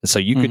that. So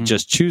you could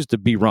just choose to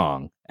be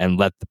wrong and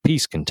let the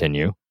peace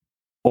continue.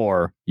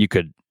 Or you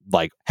could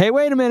like, hey,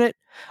 wait a minute.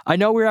 I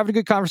know we're having a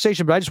good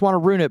conversation, but I just want to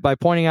ruin it by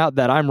pointing out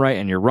that I'm right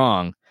and you're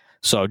wrong.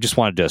 So just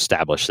wanted to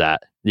establish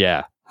that.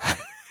 Yeah.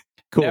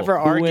 Cool. Never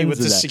argue with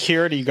the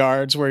security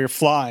guards where you're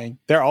flying.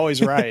 They're always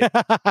right.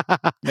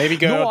 Maybe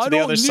go to the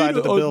other side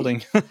of the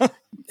building.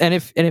 And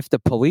if the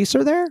police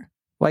are there,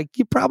 like,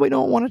 you probably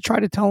don't want to try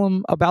to tell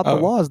them about the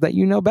laws that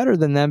you know better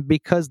than them,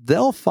 because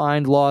they'll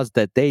find laws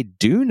that they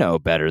do know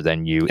better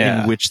than you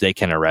in which they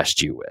can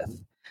arrest you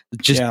with.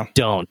 Just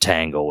don't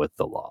tangle with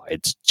the law.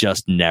 It's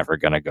just never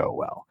going to go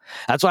well.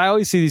 That's why I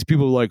always see these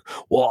people like,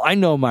 well, I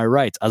know my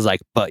rights. I was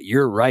like, but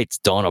your rights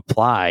don't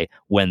apply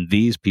when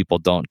these people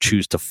don't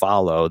choose to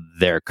follow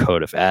their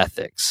code of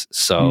ethics.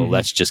 So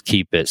let's just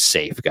keep it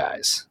safe,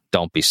 guys.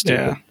 Don't be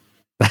stupid.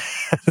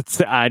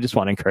 I just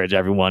want to encourage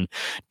everyone,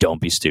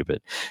 don't be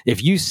stupid.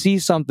 If you see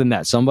something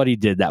that somebody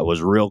did that was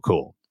real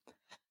cool,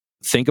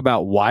 think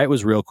about why it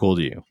was real cool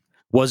to you.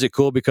 Was it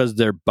cool because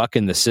they're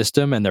bucking the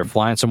system and they're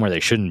flying somewhere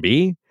they shouldn't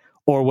be?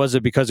 Or was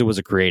it because it was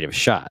a creative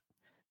shot?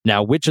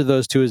 Now, which of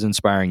those two is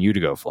inspiring you to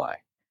go fly?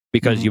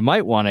 Because you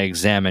might want to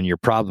examine your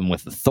problem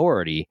with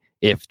authority.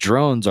 If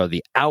drones are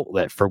the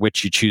outlet for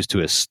which you choose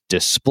to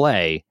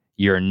display,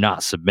 you're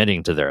not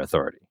submitting to their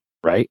authority,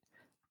 right?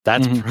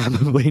 That's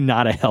probably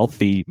not a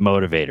healthy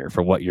motivator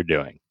for what you're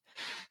doing.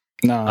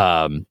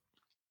 No.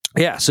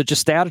 So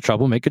just stay out of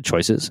trouble, make good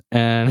choices,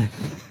 and,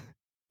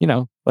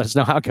 let us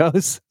know how it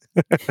goes.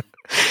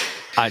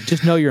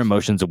 Just know your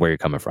emotions and where you're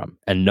coming from,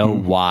 and know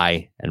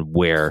why and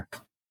where,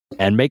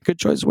 and make good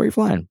choices where you're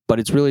flying. But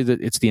it's really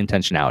it's the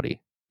intentionality.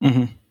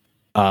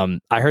 I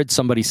heard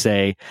somebody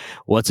say,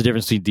 what's the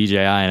difference between DJI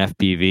and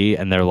FPV?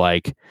 And they're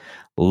like,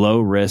 low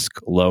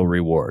risk, low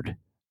reward.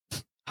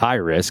 High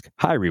risk,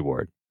 high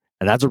reward.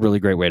 And that's a really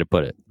great way to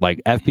put it.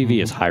 Like,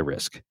 FPV is high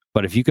risk,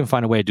 but if you can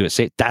find a way to do it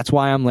safe, that's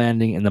why I'm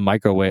landing in the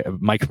microverse,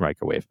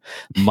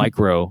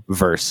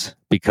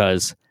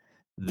 because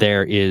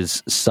there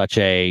is such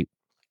a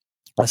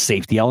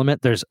safety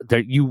element.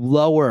 You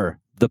lower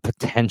the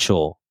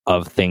potential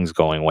of things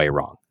going way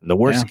wrong. And the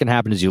worst that can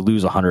happen is you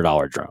lose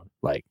 $100 drone,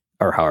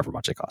 or however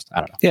much it costs.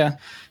 I don't know. Yeah.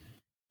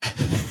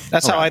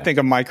 That's how I think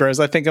of micros.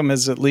 I think of them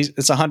as at least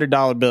it's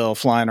 $100 bill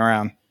flying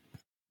around.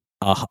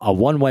 A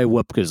one-way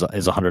whoop is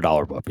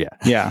 $100 whoop. Yeah.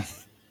 Yeah.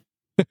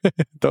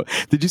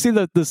 Did you see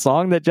the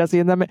song that Jesse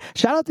and them?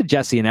 Shout out to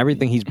Jesse and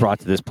everything he's brought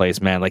to this place,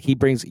 man. Like, he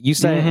brings. You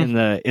said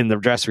in the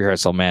dress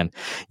rehearsal, man.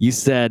 You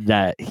said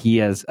that he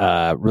has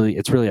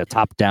it's really a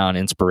top-down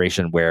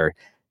inspiration where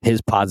his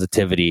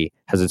positivity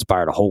has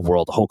inspired a whole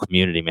world, a whole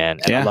community, man.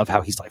 And I love how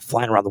he's like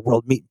flying around the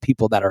world, meeting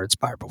people that are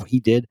inspired by what he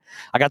did.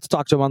 I got to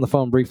talk to him on the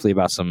phone briefly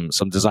about some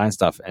design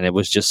stuff, and it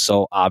was just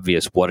so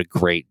obvious what a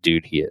great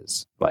dude he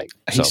is. Like,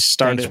 thanks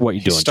for what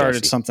you're doing,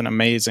 started Jesse. Something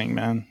amazing,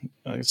 man.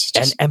 It's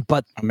just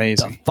but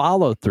amazing. The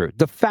follow through,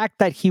 the fact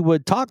that he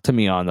would talk to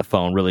me on the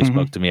phone really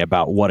spoke to me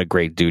about what a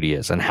great dude he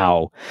is and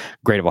how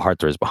great of a heart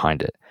there is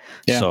behind it.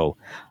 Yeah. So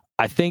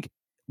I think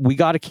we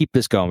got to keep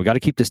this going. We got to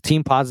keep this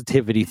team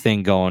positivity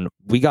thing going.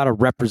 We got to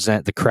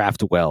represent the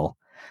craft well.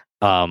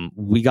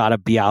 We got to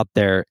be out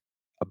there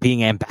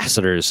being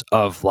ambassadors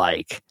of,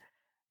 like,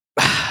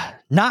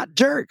 not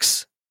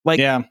jerks.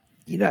 Like,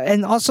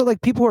 and also,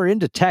 like, people who are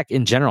into tech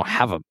in general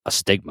have a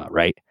stigma,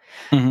 right?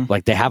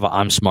 Like, they have a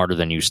I'm smarter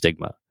than you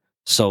stigma.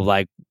 So,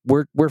 like,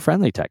 we're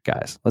friendly tech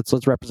guys.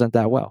 Let's represent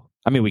that well.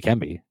 I mean, we can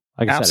be.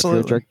 Like I said,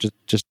 if you're a jerk,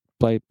 just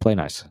play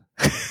nice.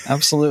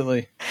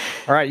 Absolutely.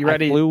 All right, you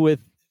ready? I flew with.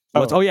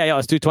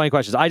 Let's do 20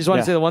 questions. I just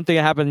want to say the one thing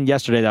that happened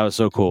yesterday that was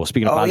so cool.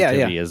 Speaking of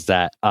positivity, is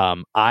that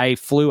I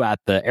flew at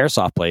the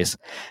airsoft place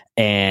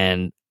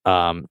and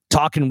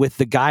talking with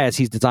the guy as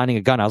he's designing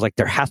a gun. I was like,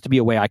 there has to be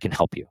a way I can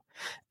help you.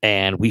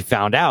 And we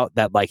found out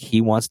that, like, he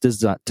wants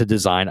to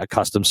design a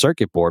custom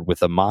circuit board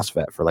with a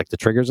MOSFET for, like, the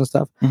triggers and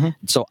stuff.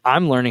 So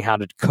I'm learning how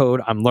to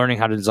code. I'm learning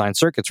how to design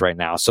circuits right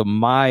now. So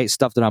my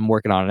stuff that I'm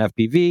working on in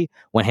FPV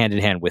went hand in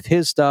hand with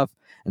his stuff.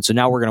 And so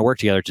now we're going to work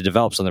together to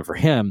develop something for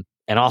him.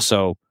 And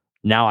also,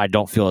 now I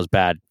don't feel as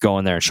bad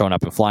going there and showing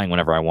up and flying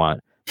whenever I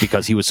want,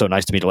 because he was so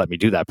nice to me to let me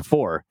do that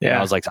before. Yeah. And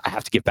I was like, I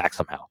have to give back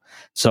somehow.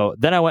 So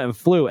then I went and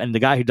flew, and the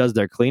guy who does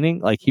their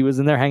cleaning, like, he was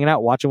in there hanging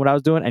out, watching what I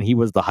was doing, and he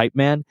was the hype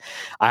man.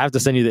 I have to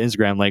send you the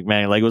Instagram link,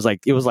 man. Like, it was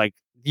like,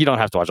 you don't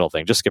have to watch the whole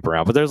thing. Just skip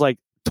around. But there's like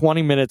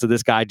 20 minutes of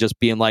this guy just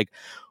being like,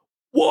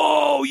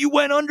 whoa, you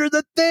went under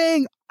the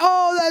thing.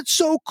 Oh, that's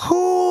so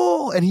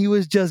cool. And he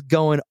was just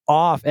going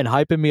off and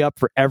hyping me up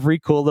for every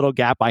cool little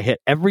gap I hit.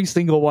 Every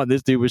single one,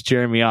 this dude was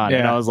cheering me on.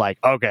 And I was like,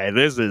 okay,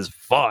 this is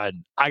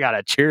fun. I got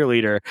a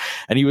cheerleader.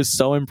 And he was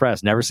so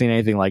impressed. Never seen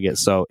anything like it.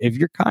 So if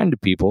you're kind to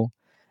people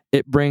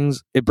it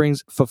brings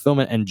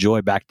fulfillment and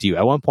joy back to you.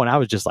 At one point, I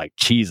was just like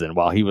cheesing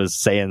while he was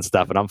saying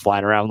stuff, and I'm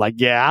flying around like,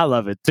 yeah, I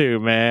love it too,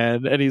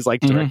 man. And he's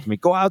like directing me,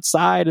 go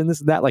outside and this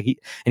and that. Like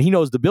he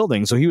knows the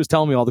building, so he was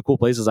telling me all the cool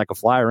places I could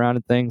fly around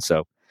and things.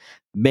 So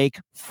make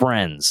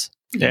friends,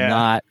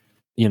 not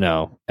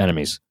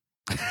enemies.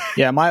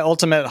 Yeah, my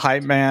ultimate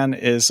hype man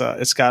is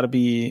it's got to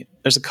be.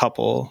 There's a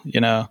couple,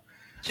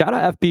 Shout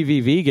out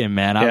FPV Vegan,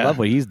 man. I love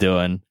what he's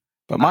doing.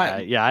 But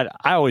I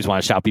always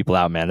want to shout people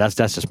out, man. That's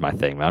just my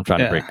thing, man. I'm trying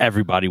to bring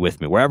everybody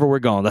with me. Wherever we're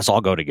going, let's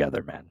all go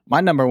together, man.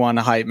 My number one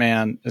hype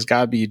man has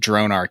got to be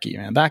Dronarchy,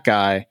 man. That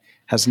guy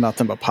has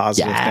nothing but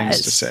positive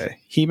things to say.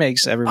 He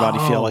makes everybody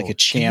feel like a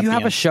champion. Do you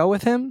have a show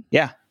with him?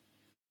 Yeah.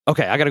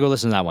 Okay, I got to go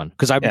listen to that one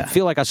because I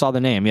feel like I saw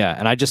the name,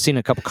 and I just seen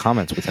a couple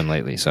comments with him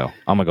lately, so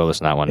I'm gonna go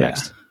listen to that one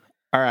next.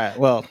 All right.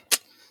 Well,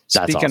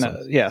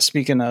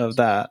 speaking of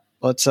that,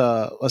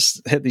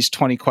 let's hit these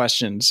 20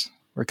 questions.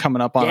 We're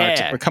coming up on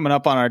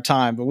our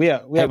time, but we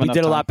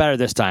did a lot better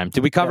this time.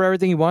 Did we cover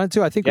everything you wanted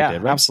to? I think we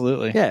did. Right?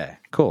 Absolutely. Yeah,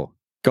 cool.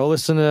 Go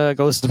listen to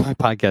my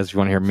podcast if you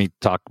want to hear me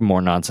talk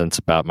more nonsense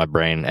about my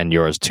brain and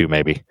yours too,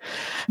 maybe.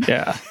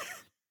 Yeah,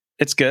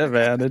 it's good,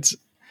 man. It's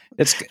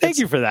Thank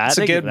you for that. It's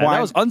a good one.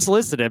 That was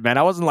unsolicited, man.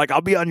 I wasn't like,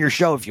 I'll be on your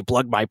show if you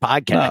plug my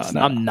podcast.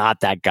 No. I'm not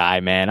that guy,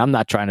 man. I'm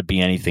not trying to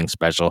be anything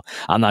special.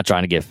 I'm not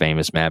trying to get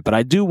famous, man. But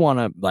I do want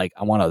to,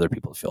 I want other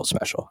people to feel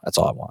special. That's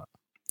all I want.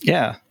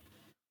 Yeah.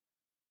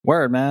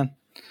 Word, man.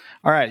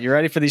 All right. You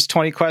ready for these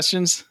 20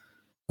 questions?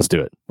 Let's do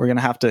it. We're going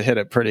to have to hit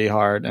it pretty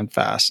hard and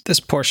fast. This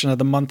portion of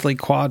the monthly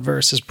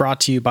Quadverse is brought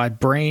to you by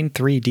Brain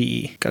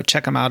 3D. Go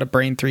check them out at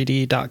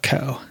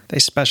brain3d.co. They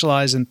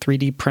specialize in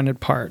 3D printed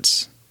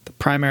parts. The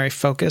primary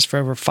focus for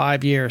over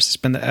 5 years has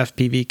been the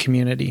FPV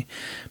community,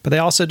 but they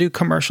also do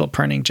commercial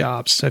printing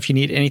jobs. So if you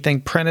need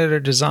anything printed or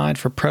designed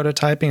for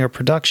prototyping or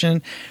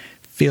production,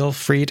 feel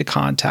free to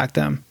contact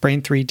them.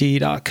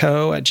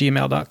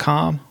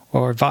 brain3d.co@gmail.com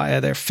or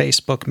via their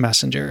Facebook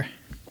Messenger.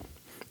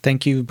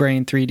 Thank you,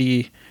 Brain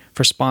 3D,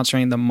 for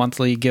sponsoring the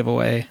monthly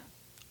giveaway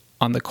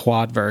on the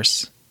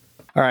Quadverse.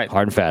 All right.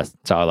 Hard and fast.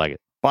 That's how I like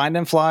it. Bind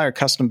and fly or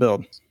custom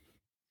build?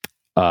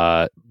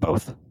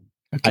 Both.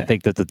 Okay. I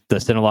think that the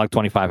Cinelogue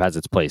 25 has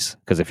its place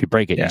because if you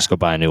break it, you just go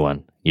buy a new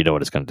one. You know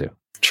what it's going to do.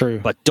 True.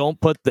 But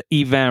don't put the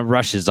Evan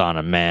rushes on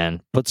them,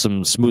 man. Put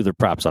some smoother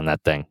props on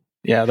that thing.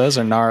 Yeah, those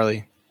are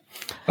gnarly.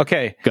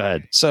 Okay. Go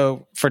ahead.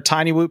 So for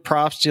Tiny Whoop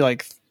props, do you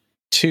like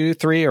 2,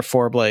 3, or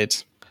 4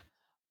 blades?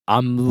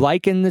 I'm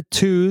liking the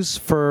 2s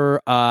for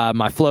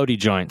my floaty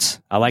joints.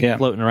 I like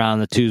floating around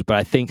the 2s, but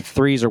I think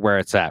 3s are where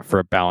it's at for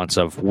a balance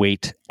of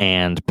weight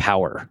and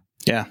power.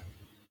 Yeah.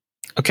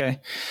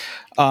 Okay.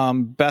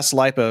 Best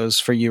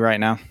lipos for you right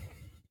now?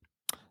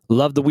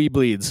 Love the Wee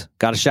Bleeds.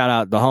 Got to shout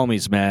out the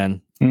homies,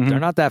 man. Mm-hmm. They're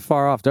not that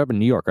far off. They're up in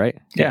New York, right?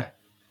 Yeah.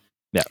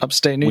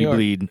 Upstate New York.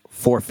 We bleed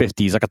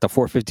 450s. I got the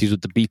 450s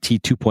with the BT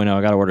 2.0.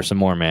 I got to order some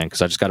more, man,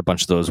 because I just got a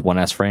bunch of those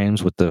 1S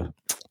frames with the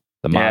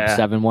Mob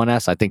 7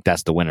 1S. I think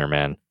that's the winner,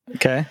 man.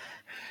 Okay.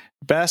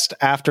 Best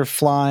after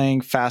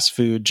flying fast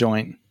food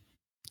joint?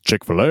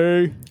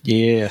 Chick-fil-A.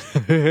 Yeah.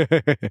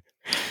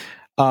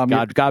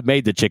 God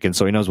made the chicken,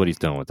 so he knows what he's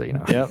doing with it,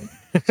 Yep.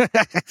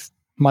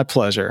 My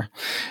pleasure.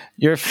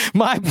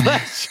 My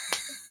pleasure.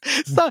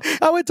 So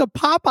I went to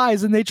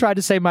Popeyes and they tried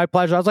to say my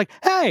pleasure. I was like,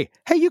 hey,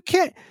 you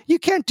can't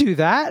do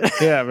that.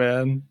 Yeah,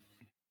 man.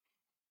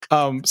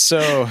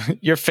 So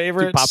your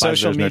favorite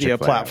social media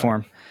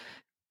platform?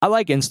 I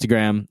like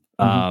Instagram.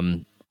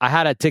 Mm-hmm. I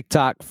had a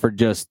TikTok for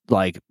just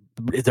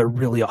they're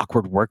really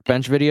awkward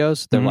workbench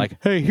videos. They're like,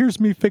 hey, here's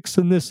me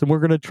fixing this and we're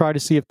going to try to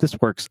see if this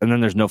works. And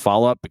then there's no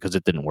follow-up because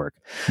it didn't work.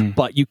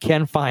 But you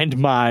can find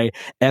my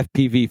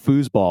FPV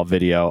foosball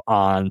video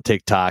on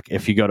TikTok.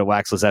 If you go to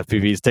Waxless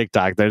FPV's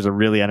TikTok, there's a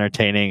really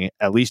entertaining,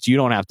 at least you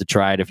don't have to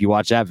try it if you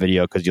watch that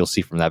video because you'll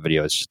see from that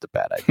video it's just a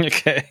bad idea.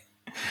 Okay.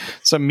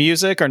 So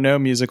music or no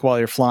music while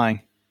you're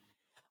flying?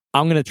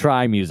 I'm going to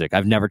try music.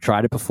 I've never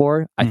tried it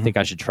before. I think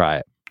I should try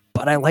it.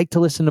 But I like to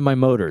listen to my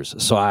motors.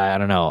 So I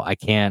don't know. I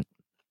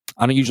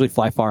don't usually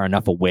fly far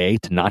enough away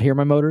to not hear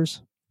my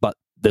motors, but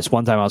this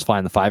one time I was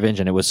flying the 5-inch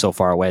and it was so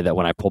far away that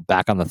when I pulled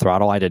back on the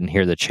throttle, I didn't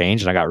hear the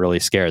change and I got really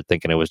scared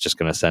thinking it was just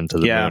going to send to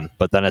the moon.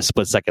 But then a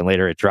split second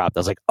later it dropped.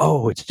 I was like,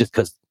 oh, it's just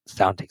because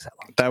sound takes that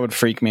long. That would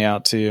freak me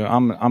out too.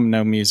 I'm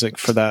no music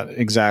for that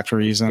exact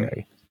reason.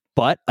 Okay.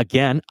 But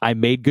again, I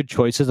made good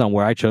choices on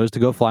where I chose to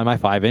go fly my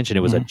 5-inch, and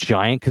it was a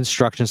giant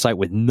construction site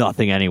with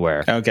nothing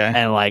anywhere. Okay.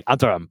 And I'm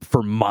talking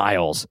for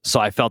miles. So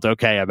I felt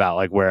okay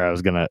about where I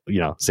was going to,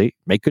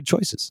 make good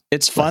choices.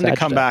 It's fun to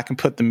come back and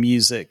put the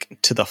music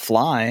to the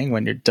flying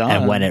when you're done.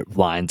 And when it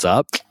lines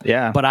up.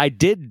 Yeah. But I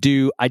did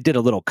a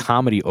little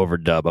comedy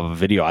overdub of a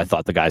video. I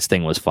thought the guy's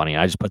thing was funny.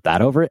 I just put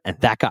that over it, and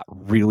that got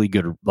really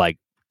good,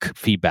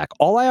 feedback.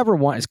 All I ever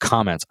want is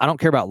comments. I don't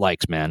care about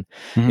likes, man.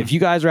 If you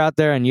guys are out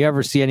there and you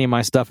ever see any of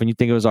my stuff and you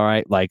think it was all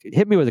right,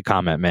 hit me with a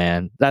comment,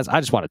 man. I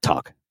just want to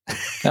talk.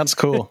 That's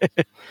cool.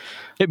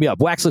 Hit me up.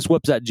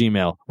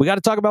 Waxlesswhips@gmail. We got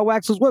to talk about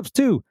Waxless Whips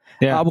too.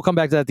 Yeah. We'll come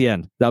back to that at the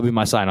end. That'll be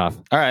my sign off.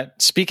 All right.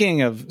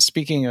 Speaking of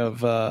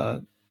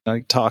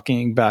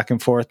talking back and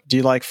forth, do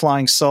you like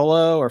flying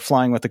solo or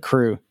flying with a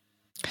crew?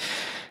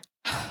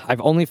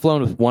 I've only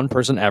flown with one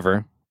person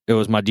ever. It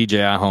was my DJI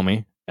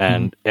homie,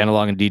 and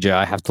analog and DJI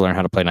have to learn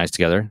how to play nice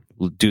together.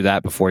 Do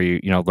that before you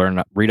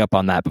read up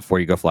on that before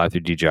you go fly with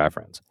your DJI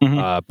friends.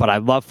 But I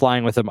love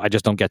flying with them. I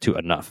just don't get to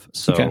enough.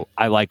 So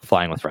I like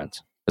flying with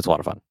friends. It's a lot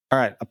of fun. All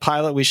right. A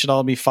pilot we should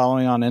all be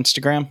following on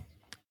Instagram.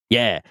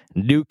 Yeah.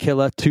 New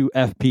Killer 2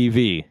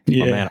 FPV.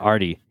 Yeah. My man,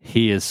 Artie.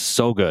 He is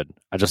so good.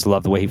 I just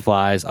love the way he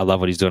flies. I love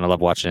what he's doing. I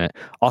love watching it.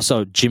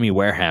 Also, Jimmy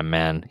Wareham,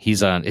 man.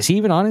 He's on. Is he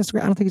even on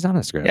Instagram? I don't think he's on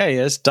Instagram. Yeah, he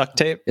is. Duct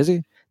Tape. Is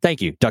he?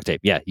 Thank you. Duct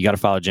Tape. Yeah. You got to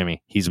follow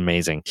Jimmy. He's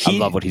amazing. I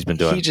love what he's been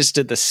doing. He just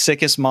did the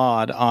sickest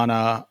mod on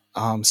a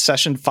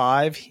Session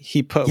 5.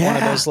 He put one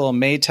of those little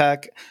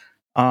Maytech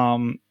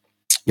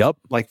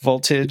like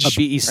voltage. A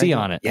BEC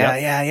on it.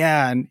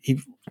 Yeah. And he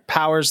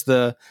powers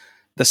the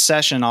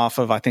Session off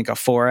of, I think, a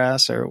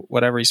 4S or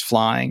whatever he's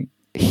flying.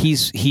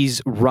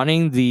 He's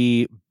running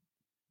the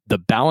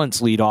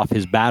balance lead off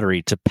his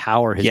battery to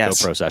power his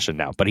GoPro Session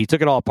now. But he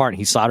took it all apart and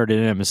he soldered it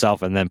in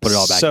himself and then put it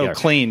all back together. So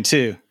clean,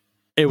 too.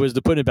 It was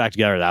the putting it back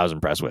together that I was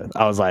impressed with.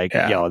 I was like,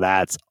 yo,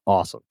 that's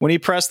awesome. When he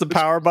pressed the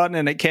power button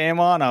and it came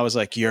on, I was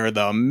like, you're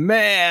the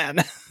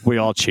man. We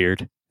all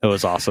cheered. It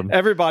was awesome.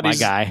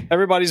 Everybody's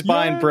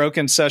buying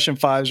broken Session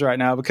 5s right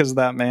now because of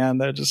that, man.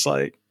 They're just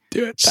like,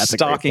 dude, that's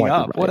stocking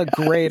up. What a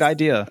great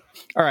idea.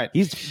 All right.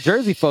 He's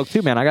Jersey folk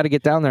too, man. I got to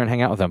get down there and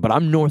hang out with him. But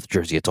I'm North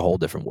Jersey. It's a whole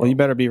different world. Well, you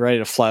better be ready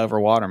to fly over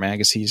water, man,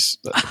 because he's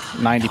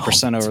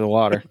 90% over the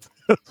water.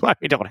 That's why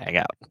we don't hang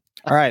out.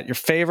 All right. Your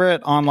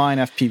favorite online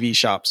FPV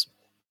shops?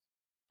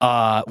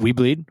 We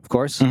Bleed, of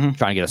course. Trying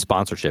to get a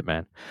sponsorship,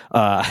 man.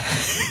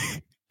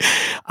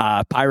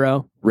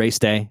 Pyro, Race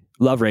Day.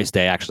 Love Race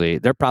Day, actually.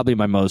 They're probably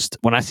my most...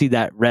 When I see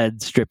that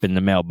red strip in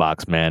the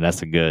mailbox, man,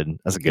 that's a good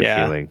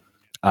feeling.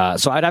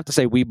 So I'd have to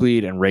say We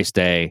Bleed and Race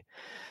Day.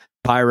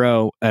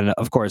 Pyro, and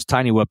of course,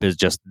 Tiny Whoop is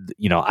just,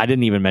 I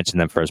didn't even mention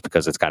them first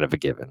because it's kind of a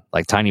given.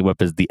 Like, Tiny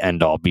Whoop is the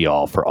end-all,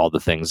 be-all for all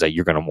the things that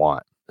you're going to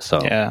want. So,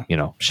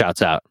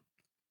 shouts out.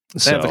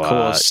 They have the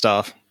coolest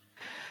stuff.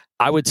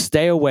 I would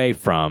stay away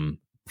from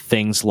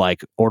things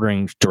like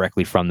ordering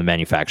directly from the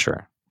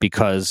manufacturer,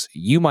 because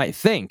you might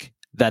think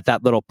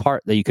that little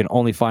part that you can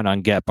only find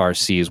on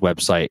GetRC's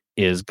website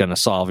is going to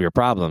solve your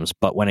problems.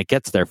 But when it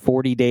gets there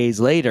 40 days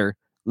later,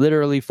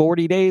 literally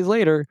 40 days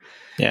later,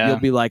 you'll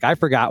be like, I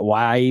forgot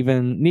why I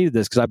even needed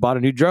this because I bought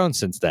a new drone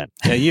since then.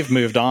 Yeah, you've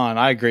moved on.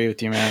 I agree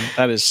with you, man.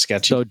 That is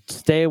sketchy. So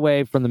stay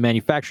away from the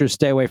manufacturers,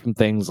 stay away from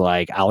things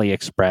like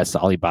AliExpress,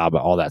 Alibaba,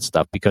 all that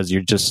stuff, because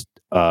you're just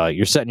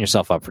you're setting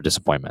yourself up for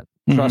disappointment.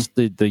 Trust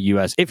the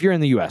US. If you're in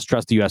the US,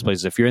 trust the US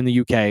places. If you're in the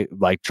UK,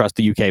 trust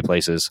the UK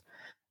places.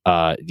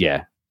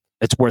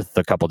 It's worth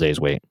a couple days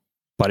wait.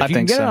 But if you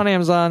can get it on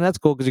Amazon, that's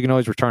cool because you can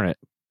always return it.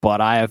 But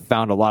I have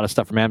found a lot of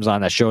stuff from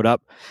Amazon that showed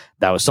up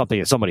that was something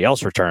that somebody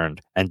else returned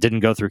and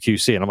didn't go through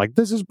QC. And I'm like,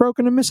 this is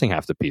broken and missing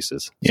half the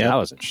pieces. So that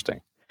was interesting.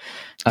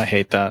 I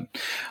hate that.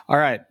 All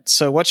right.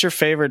 So what's your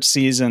favorite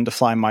season to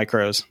fly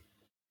micros?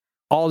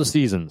 All the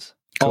seasons.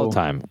 All the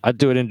time. I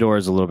do it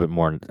indoors a little bit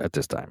more at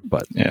this time,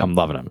 but I'm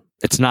loving them.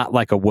 It's not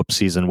like a whoop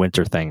season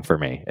winter thing for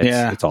me.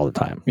 It's all the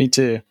time. Me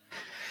too.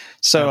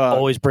 So I'm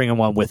always bringing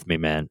one with me,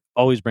 man.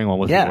 Always bring one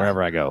with me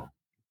wherever I go.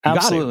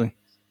 Absolutely.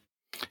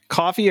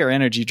 Coffee or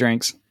energy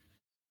drinks?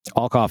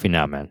 All coffee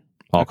now, man.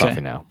 All coffee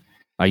now.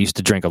 I used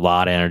to drink a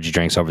lot of energy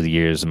drinks over the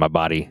years and my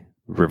body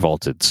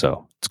revolted,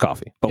 so it's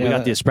coffee. But we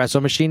got the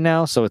espresso machine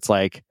now, so it's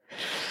like,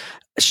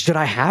 should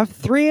I have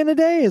 3 in a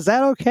day? Is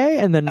that okay?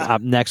 And then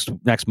next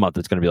month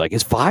it's going to be like,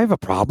 is 5 a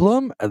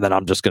problem? And then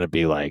I'm just going to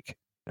be like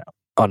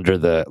under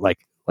the like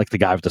the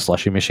guy with the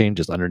slushy machine,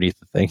 just underneath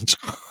the things.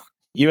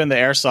 You and the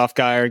airsoft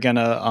guy are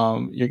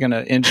gonna you're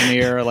gonna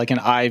engineer like an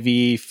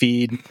IV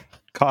feed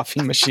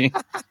coffee machine.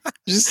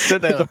 Just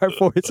sit there. Our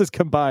forces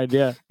combined,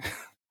 yeah.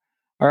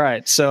 All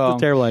right, so it's a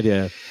terrible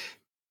idea.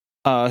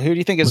 Who do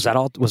you think is...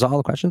 Was all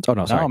the questions? Oh,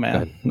 no, sorry. No,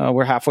 man. No,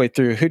 we're halfway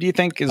through. Who do you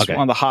think is one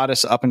of the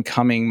hottest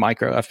up-and-coming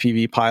micro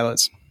FPV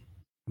pilots?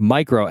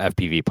 Micro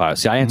FPV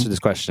pilots. See, I answered this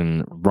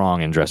question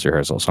wrong in dress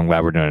rehearsal, so I'm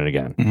glad we're doing it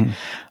again.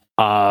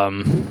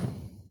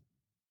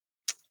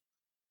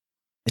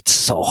 It's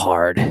so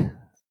hard.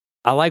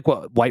 I like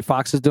what White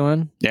Fox is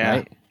doing. Yeah.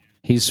 Right?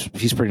 He's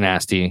pretty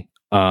nasty.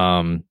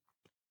 I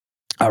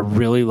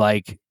really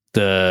like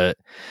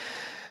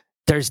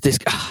there's this,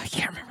 I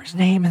can't remember his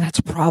name, and that's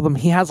a problem.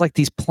 He has like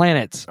these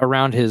planets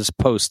around his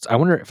posts. I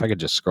wonder if I could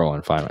just scroll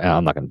and find.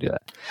 I'm not going to do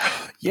that.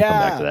 Yeah, come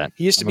back to that.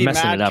 He used to be Mad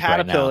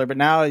Caterpillar, right, but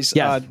now he's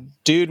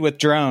Dude with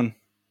Drone.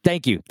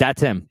 Thank you.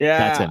 That's him. Yeah,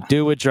 that's him.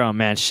 Dude with Drone,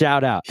 man.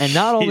 Shout out. And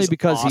not only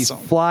because he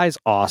flies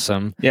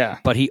awesome,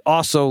 but he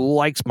also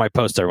likes my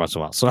post every once in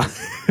a while. So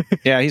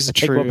yeah, he's a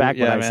true. Go back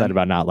what I said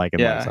about not liking.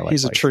 Yeah,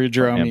 he's a true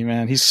droney,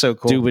 man. He's so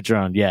cool. Dude with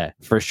Drone, yeah,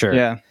 for sure.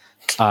 Yeah.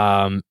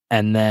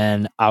 And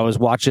then I was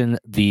watching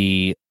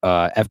the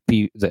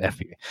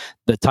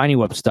Tiny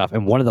Whoop stuff,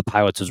 and one of the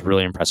pilots was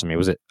really impressing me.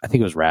 I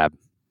think it was Rab.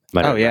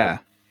 Yeah.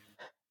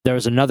 There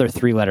was another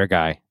 3-letter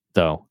guy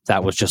though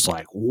that was just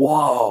like,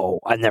 whoa!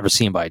 I've never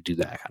seen anybody do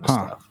that kind of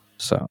stuff.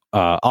 So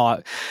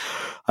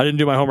I didn't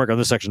do my homework on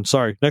this section.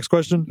 Sorry. Next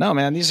question. No,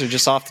 man, these are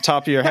just off the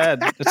top of your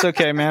head. It's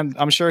okay, man.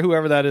 I'm sure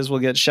whoever that is will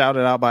get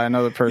shouted out by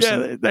another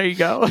person. Yeah, there you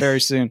go.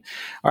 Very soon.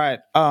 All right.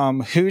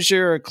 Who's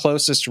your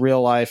closest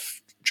real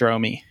life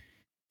dromie?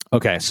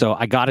 Okay, so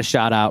I got to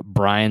shout out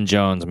Brian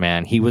Jones,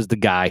 man. He was the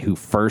guy who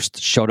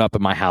first showed up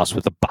at my house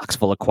with a box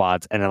full of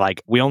quads, and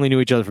like we only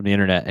knew each other from the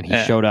internet, and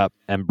he showed up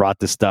and brought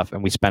this stuff,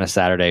 and we spent a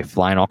Saturday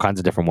flying all kinds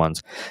of different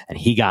ones, and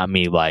he got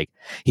me like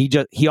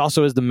he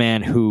also is the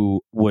man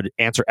who would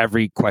answer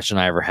every question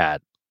I ever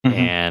had. Mm-hmm.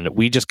 And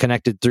we just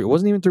connected through, it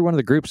wasn't even through one of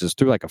the groups, it was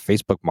through like a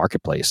Facebook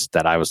marketplace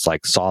that I was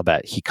like, saw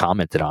that he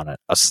commented on it,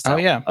 a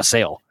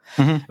sale.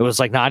 Mm-hmm. It was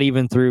like not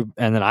even through,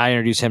 and then I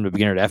introduced him to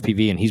Beginner to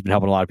FPV, and he's been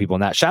helping a lot of people in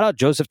that. Shout out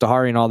Joseph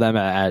Tahari and all them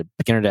at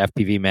Beginner to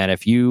FPV, man.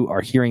 If you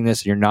are hearing this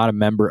and you're not a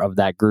member of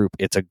that group,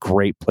 it's a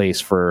great place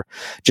for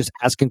just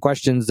asking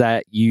questions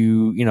that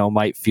you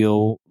might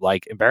feel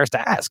like embarrassed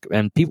to ask.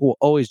 And people will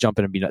always jump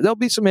in and there'll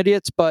be some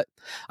idiots, but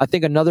I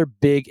think another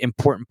big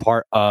important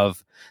part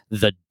of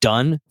the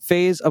done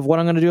phase of what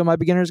I'm going to do in my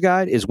beginner's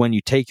guide is when you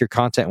take your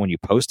content, when you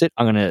post it,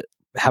 I'm going to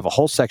have a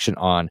whole section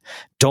on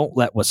don't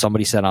let what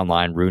somebody said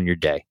online ruin your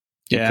day.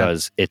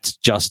 Because it's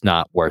just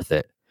not worth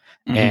it.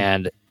 Mm-hmm.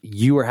 And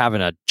you were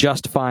having a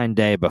just fine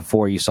day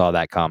before you saw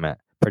that comment.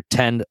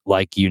 Pretend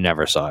like you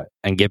never saw it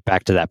and get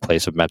back to that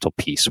place of mental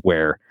peace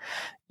where,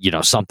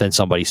 something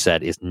somebody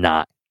said is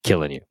not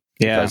killing you.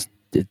 Yeah. Because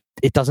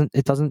it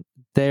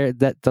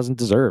doesn't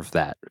deserve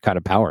that kind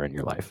of power in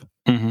your life.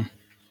 Mm-hmm. All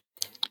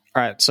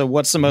right. So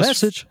what's the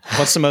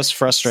most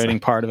frustrating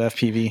part of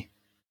FPV?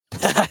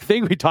 I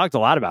think we talked a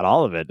lot about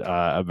all of it,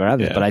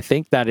 but I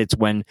think that it's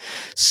when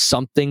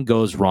something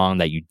goes wrong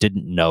that you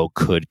didn't know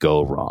could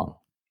go wrong.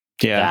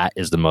 Yeah. That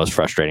is the most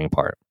frustrating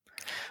part.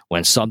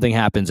 When something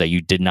happens that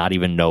you did not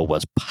even know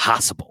was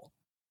possible.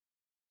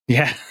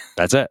 Yeah.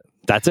 That's it.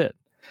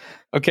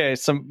 Okay.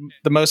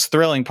 The most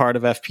thrilling part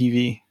of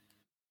FPV.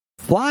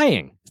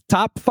 Flying.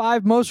 Top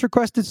 5 most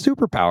requested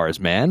superpowers,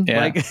 man. Yeah.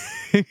 Like,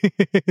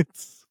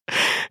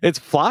 it's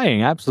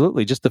flying.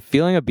 Absolutely. Just the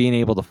feeling of being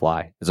able to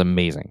fly is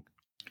amazing.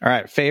 All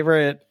right,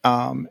 favorite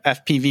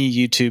FPV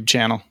YouTube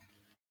channel?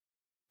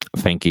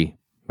 Finky.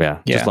 Yeah.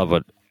 Just love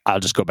it. I'll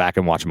just go back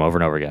and watch them over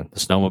and over again. The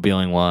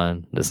snowmobiling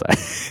one,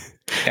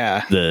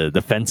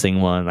 the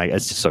fencing one. Like,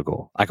 it's just so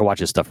cool. I could watch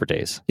his stuff for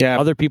days. Yeah.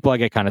 Other people I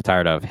get kind of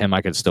tired of. Him,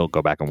 I could still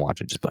go back and watch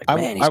and just be like,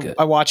 man, he's good.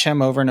 I watch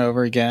him over and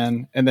over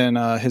again. And then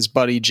his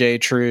buddy Jay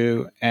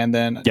True. And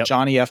then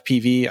Johnny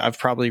FPV, I've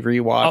probably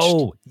rewatched.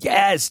 Oh,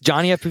 yes.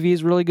 Johnny FPV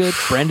is really good.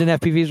 Brendan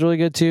FPV is really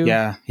good too.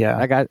 Yeah.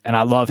 And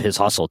I love his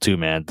hustle too,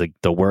 man.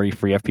 The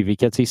worry-free FPV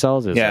kits he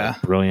sells is a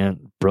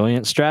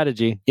brilliant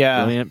strategy.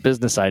 Yeah. Brilliant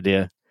business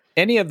idea.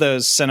 Any of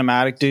those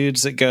cinematic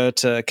dudes that go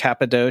to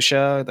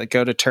Cappadocia, that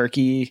go to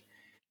Turkey.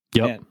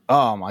 Yep. And,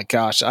 oh my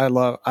gosh. I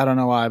don't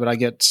know why, but I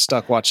get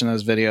stuck watching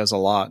those videos a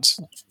lot.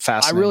 It's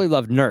fascinating. I really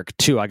love Nurk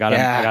too. I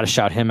gotta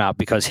shout him out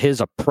because his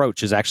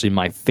approach is actually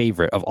my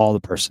favorite of all the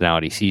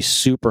personalities. He's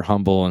super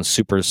humble and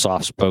super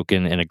soft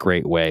spoken in a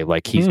great way.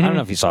 Like I don't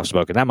know if he's soft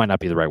spoken. That might not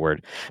be the right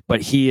word,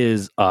 but he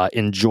is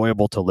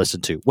enjoyable to listen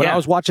to. When I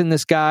was watching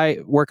this guy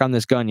work on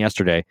this gun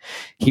yesterday,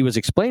 he was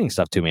explaining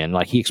stuff to me, and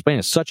like he explained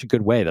in such a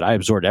good way that I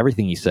absorbed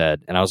everything he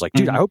said. And I was like,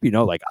 dude, I hope you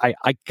know, like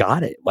I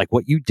got it. Like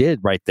what you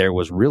did right there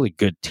was really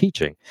good teaching.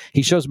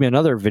 He shows me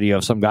another video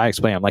of some guy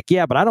explaining. I'm like,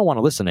 yeah, but I don't want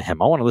to listen to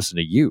him. I want to listen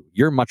to you.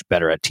 You're much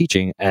better at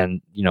teaching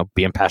and,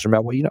 being passionate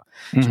about what you know.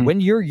 Mm-hmm. So when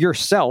you're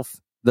yourself,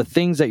 the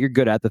things that you're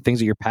good at, the things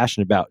that you're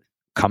passionate about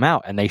come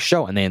out and they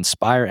show and they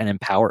inspire and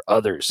empower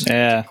others.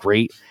 Yeah. It's a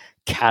great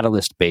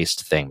catalyst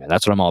based thing, man.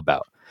 That's what I'm all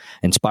about.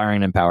 Inspiring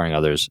and empowering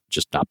others,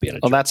 just not being a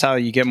jerk. Well, that's how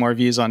you get more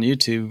views on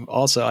YouTube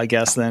also, I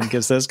guess, then,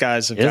 because those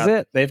guys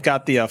they've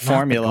got the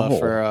formula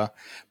for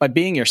by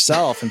being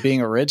yourself and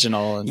being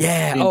original and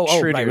being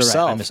true to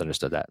yourself. Right. I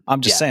misunderstood that. I'm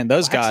just saying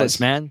those Waxless, guys,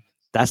 man.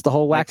 That's the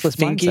whole Waxless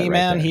Finky,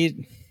 man.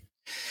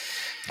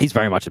 He's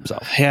very much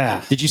himself.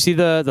 Yeah. Did you see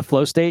the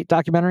Flow State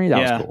documentary? That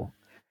was cool.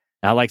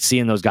 And I liked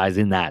seeing those guys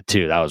in that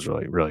too. That was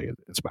really, really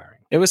inspiring.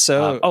 It was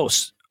so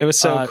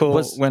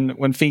cool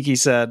when Finky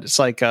said it's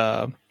like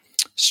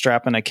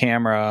strapping a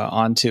camera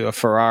onto a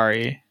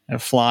Ferrari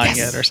and flying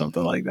it or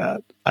something like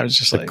that. I was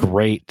just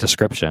great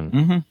description.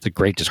 Mm-hmm. It's a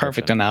great description.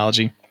 Perfect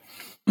analogy.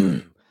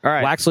 All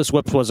right. Waxless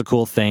whips was a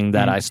cool thing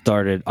that I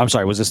started. I'm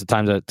sorry. Was this the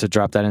time to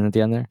drop that in at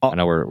the end there? I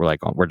know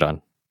we're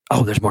done.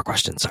 Oh, there's more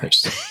questions. Sorry.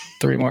 There's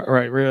 3 more. All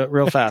right.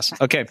 Real fast.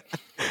 Okay.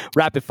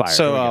 Rapid fire.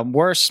 So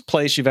worst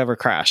place you've ever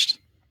crashed?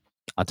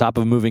 On top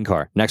of a moving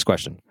car. Next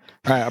question.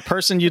 All right. A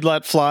person you'd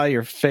let fly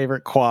your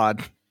favorite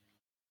quad?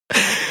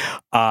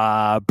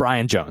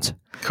 Brian Jones.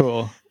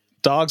 Cool.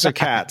 Dogs or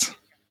cats?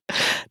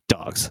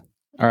 Dogs.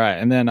 All right.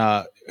 And then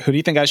who do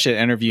you think I should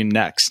interview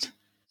next?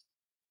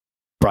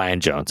 Brian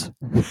Jones.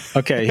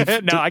 Okay.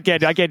 No, I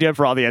can't do it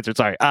for all the answers.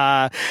 Sorry.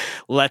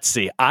 Let's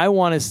see. I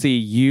want to see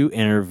you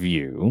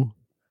interview.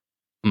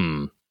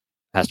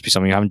 Has to be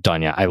something you haven't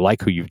done yet. I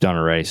like who you've done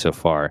already so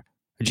far.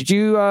 Did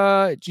you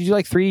like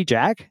 3D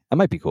Jack? That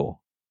might be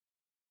cool.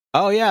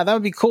 Oh yeah, that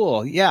would be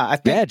cool. Yeah, I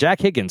think. Yeah, Jack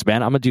Higgins,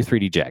 man. I'm gonna do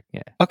 3D Jack.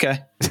 Yeah. Okay.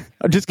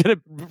 I'm just gonna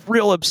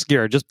real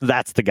obscure. Just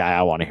that's the guy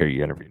I want to hear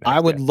you interview. I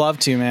would love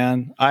to,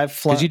 man. I've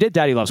flown because you did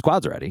Daddy Loves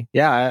Quads already.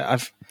 Yeah,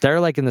 I've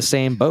they're like in the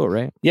same boat,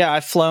 right? Yeah,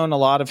 I've flown a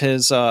lot of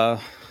his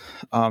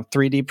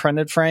 3D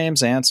printed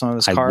frames and some of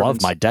his carbons. I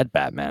love my Dead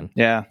Bat, man.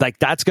 Yeah, like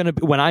that's gonna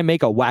be, when I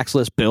make a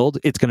Waxless build,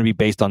 it's gonna be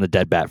based on the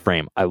Dead Bat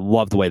frame. I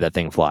love the way that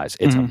thing flies.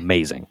 It's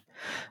amazing.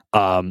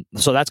 So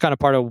that's kind of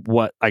part of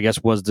what I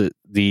guess was that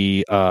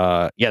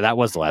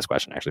was the last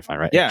question. Actually, fine,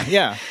 right?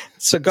 Yeah.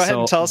 So go ahead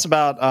and tell us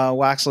about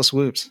Waxless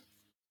Whoops.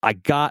 I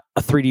got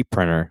a 3D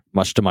printer,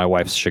 much to my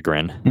wife's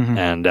chagrin,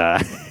 and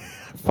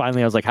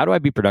finally I was like, how do I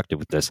be productive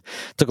with this?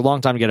 It took a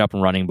long time to get up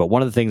and running, but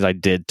one of the things I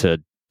did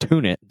to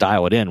tune it,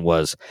 dial it in,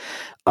 was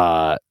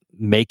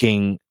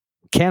making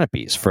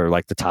canopies for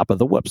like the top of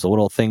the whoops, the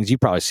little things. You've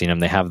probably seen them.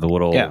 They have the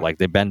little like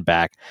they bend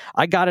back.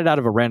 I got it out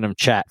of a random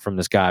chat from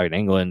this guy in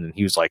England, and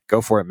he was like,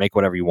 go for it, make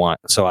whatever you want.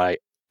 So I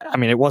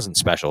mean, it wasn't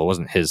special. It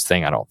wasn't his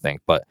thing, I don't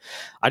think, but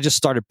I just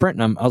started printing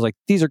them. I was like,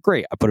 these are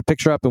great. I put a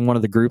picture up in one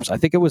of the groups. I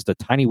think it was the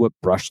Tiny Whip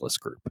Brushless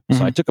group.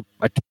 So I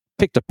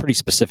picked a pretty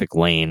specific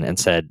lane and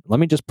said, let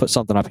me just put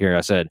something up here.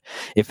 I said,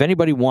 if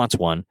anybody wants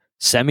one,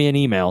 send me an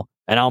email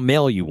and I'll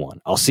mail you one.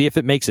 I'll see if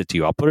it makes it to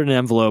you. I'll put it in an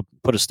envelope,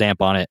 put a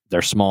stamp on it.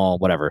 They're small,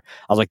 whatever.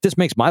 I was like, this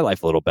makes my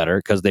life a little better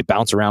because they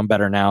bounce around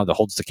better now. That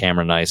holds the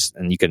camera nice,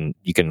 and you can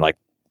like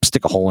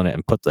stick a hole in it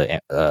and put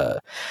the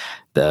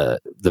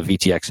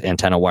VTX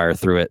antenna wire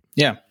through it.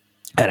 Yeah,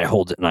 and it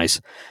holds it nice.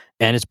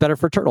 And it's better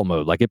for turtle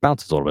mode. Like it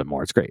bounces a little bit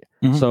more. It's great.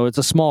 So it's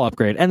a small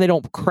upgrade, and they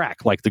don't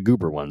crack like the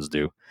Goober ones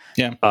do.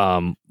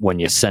 Yeah. When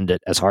you send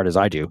it as hard as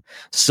I do.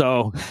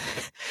 So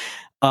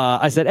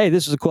I said, hey,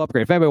 this is a cool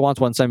upgrade. If anybody wants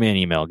one, send me an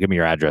email. Give me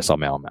your address. I'll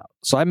mail them out.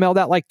 So I mailed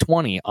out like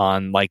 20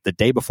 on like the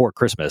day before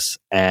Christmas,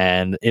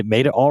 and it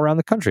made it all around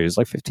the country. There's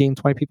like 15,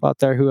 20 people out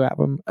there who have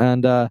them.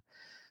 And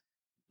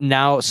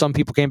now some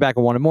people came back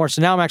and wanted more.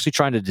 So now I'm actually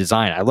trying to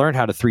design. I learned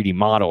how to 3D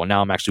model, and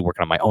now I'm actually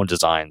working on my own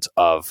designs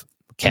of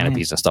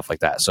canopies and stuff like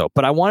that. So,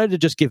 but I wanted to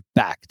just give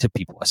back to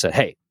people. I said,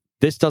 hey,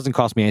 this doesn't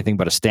cost me anything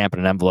but a stamp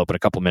and an envelope and a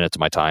couple minutes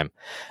of my time.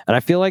 And I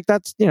feel like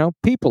that's,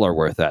 people are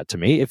worth that to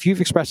me. If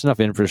you've expressed enough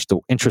interest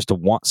to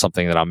want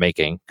something that I'm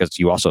making, because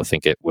you also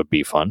think it would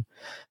be fun,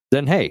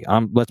 then hey,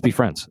 let's be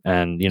friends.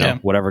 And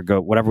whatever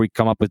we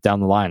come up with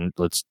down the line,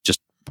 let's just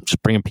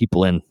bringing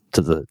people in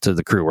to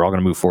the crew. We're all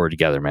going to move forward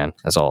together, man.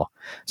 That's all.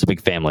 It's a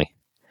big family.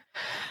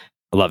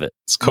 I love it.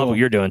 It's cool. Love what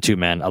you're doing too,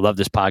 man. I love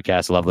this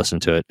podcast. I love listening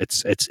to it.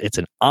 It's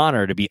an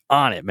honor to be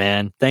on it,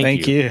 man.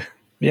 Thank you.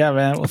 Yeah,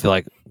 man. I feel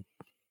like,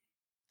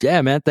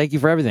 yeah, man. Thank you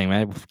for everything,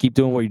 man. Keep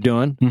doing what you're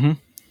doing.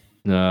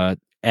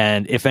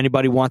 And if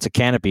anybody wants a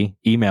canopy,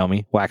 email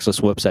me,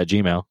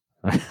 waxlesswhoops@gmail.com.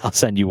 I'll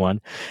send you one.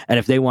 And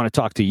if they want to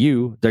talk to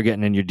you, they're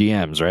getting in your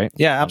DMs, right?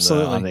 Yeah,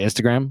 absolutely. On the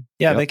Instagram?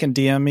 Yeah, They can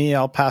DM me.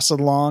 I'll pass it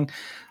along.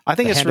 I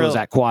think it's real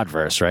at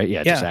Quadverse, right?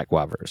 Yeah, just at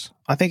Quadverse.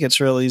 I think it's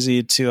real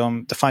easy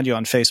to find you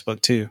on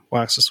Facebook too,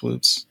 Waxless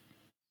Whoops.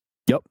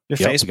 Yep. Your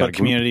Facebook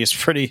community is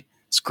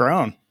it's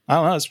grown. I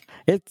don't know.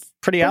 It's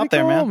pretty out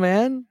there, cool,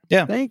 man.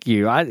 Yeah. Thank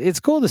you. It's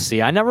cool to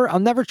see. I'm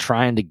never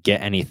trying to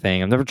get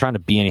anything. I'm never trying to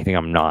be anything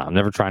I'm not. I'm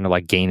never trying to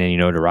like gain any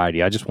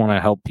notoriety. I just want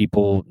to help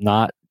people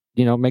not,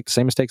 make the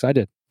same mistakes I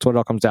did. That's what it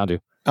all comes down to.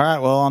 All right.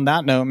 Well, on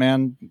that note,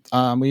 man,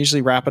 we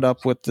usually wrap it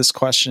up with this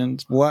question.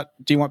 What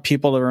do you want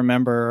people to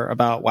remember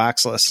about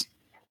Waxless?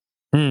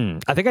 I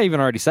think I even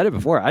already said it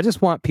before. I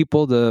just want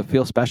people to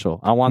feel special.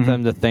 I want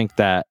them to think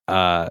that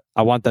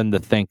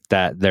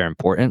they're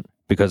important,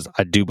 because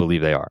I do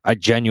believe they are. I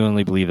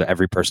genuinely believe that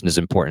every person is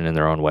important in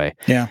their own way.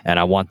 Yeah. And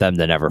I want them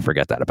to never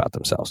forget that about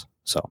themselves.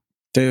 So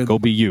go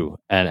be you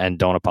and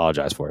don't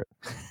apologize for it.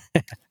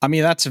 I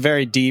mean, that's a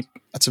very deep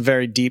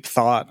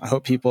thought. I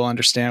hope people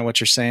understand what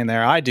you're saying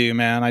there. I do,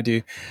 man. I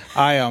do.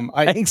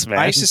 Thanks, man.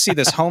 I used to see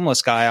this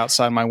homeless guy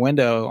outside my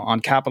window on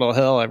Capitol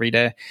Hill every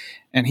day,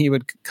 and he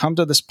would come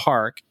to this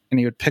park and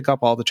he would pick up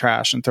all the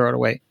trash and throw it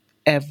away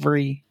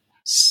every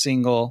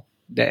single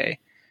day.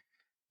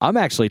 I'm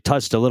actually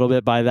touched a little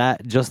bit by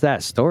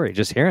that story,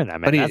 just hearing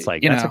that, man. That's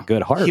a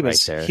good heart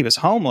right there. He was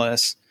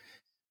homeless.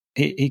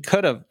 He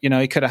could have,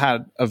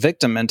 had a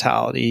victim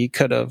mentality. He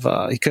could have,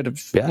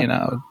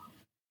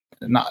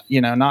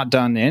 not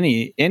done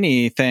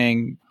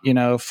anything,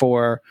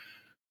 for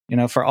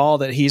all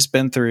that he's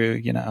been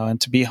through,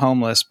 and to be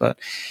homeless, but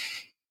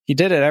he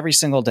did it every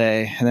single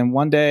day. And then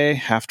one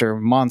day, after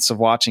months of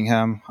watching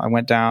him, I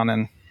went down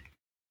and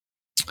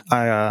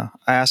I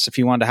asked if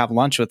he wanted to have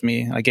lunch with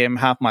me. I gave him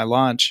half my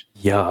lunch.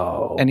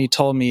 And he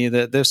told me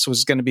that this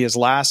was going to be his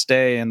last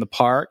day in the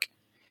park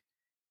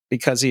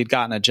because he had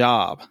gotten a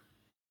job.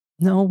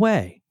 No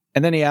way.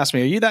 And then he asked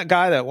me, are you that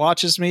guy that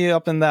watches me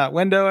up in that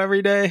window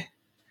every day?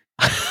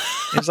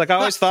 He's like, I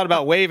always thought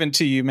about waving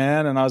to you,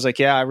 man. And I was like,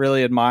 yeah,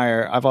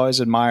 I've always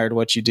admired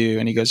what you do.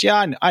 And he goes,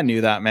 yeah, I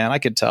knew that, man. I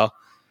could tell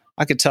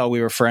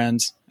we were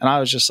friends. And I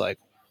was just like,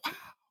 wow.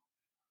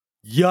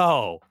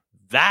 Yo,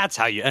 that's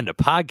how you end a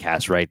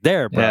podcast right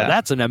there, bro. Yeah.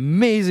 That's an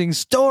amazing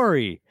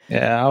story.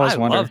 Yeah, I always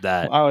love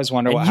that. I always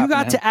wonder what happened. You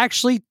got to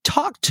actually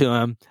talk to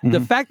him.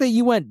 The fact that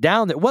you went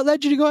down there, what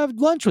led you to go have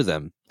lunch with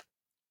him?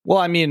 Well,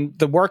 I mean,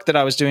 the work that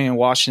I was doing in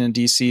Washington,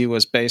 D.C.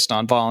 was based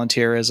on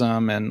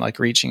volunteerism and like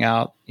reaching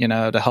out,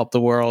 to help the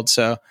world.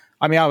 So,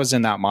 I mean, I was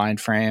in that mind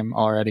frame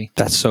already.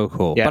 That's so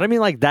cool. Yeah. But I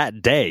mean, like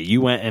that day,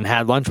 you went and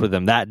had lunch with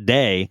him that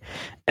day,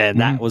 and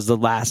that was the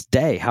last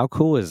day. How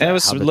cool is that? And it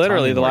was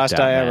literally the last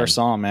day I ever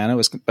saw him, man. It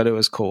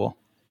was cool.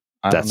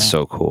 That's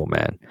so cool,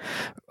 man.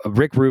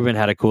 Rick Rubin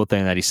had a cool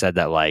thing that he said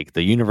that like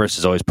the universe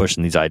is always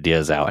pushing these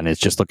ideas out and it's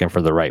just looking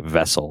for the right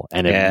vessel.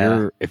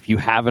 And if you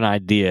have an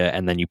idea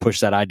and then you push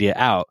that idea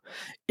out,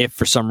 if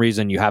for some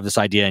reason you have this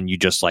idea and you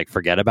just like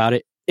forget about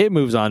it, it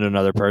moves on to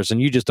another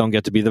person. You just don't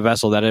get to be the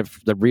vessel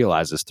that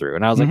realizes through.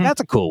 And I was like,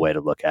 that's a cool way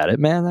to look at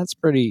it, man. That's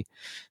pretty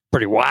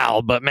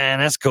wild, but man,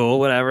 that's cool.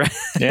 Whatever.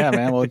 Yeah,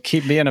 man. Well,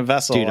 keep being a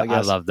vessel. Dude, I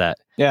guess. I love that.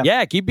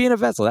 Yeah. Keep being a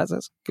vessel. That's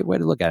a good way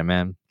to look at it,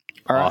 man.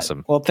 All right.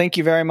 Awesome. Well, thank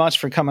you very much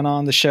for coming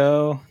on the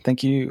show.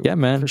 Thank you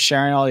for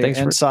sharing all your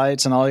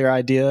insights and all your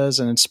ideas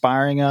and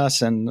inspiring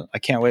us. And I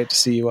can't wait to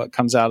see what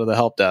comes out of the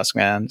help desk,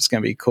 man. It's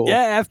going to be cool.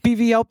 Yeah,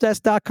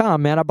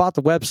 fpvhelpdesk.com, man. I bought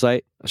the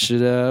website.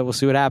 We'll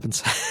see what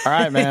happens. All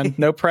right, man.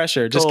 No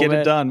pressure. Just get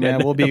it done, man.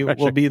 Yeah,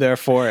 we'll be there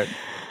for it.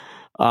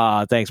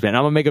 Thanks, man.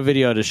 I'm going to make a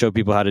video to show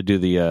people how to do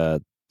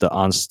the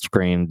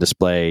on-screen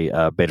display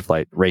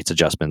Betaflight rates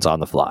adjustments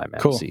on the fly,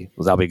 man. Cool.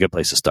 That'll be a good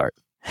place to start.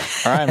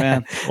 All right,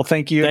 man. Well,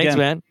 thank you again. Thanks,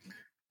 man.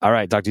 All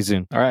right. Talk to you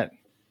soon. All right.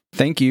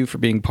 Thank you for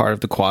being part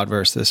of the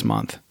Quadverse this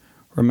month.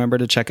 Remember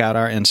to check out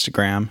our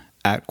Instagram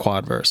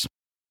 @Quadverse.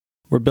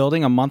 We're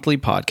building a monthly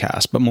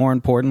podcast, but more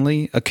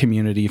importantly, a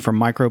community for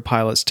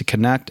micropilots to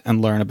connect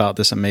and learn about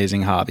this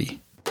amazing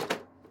hobby.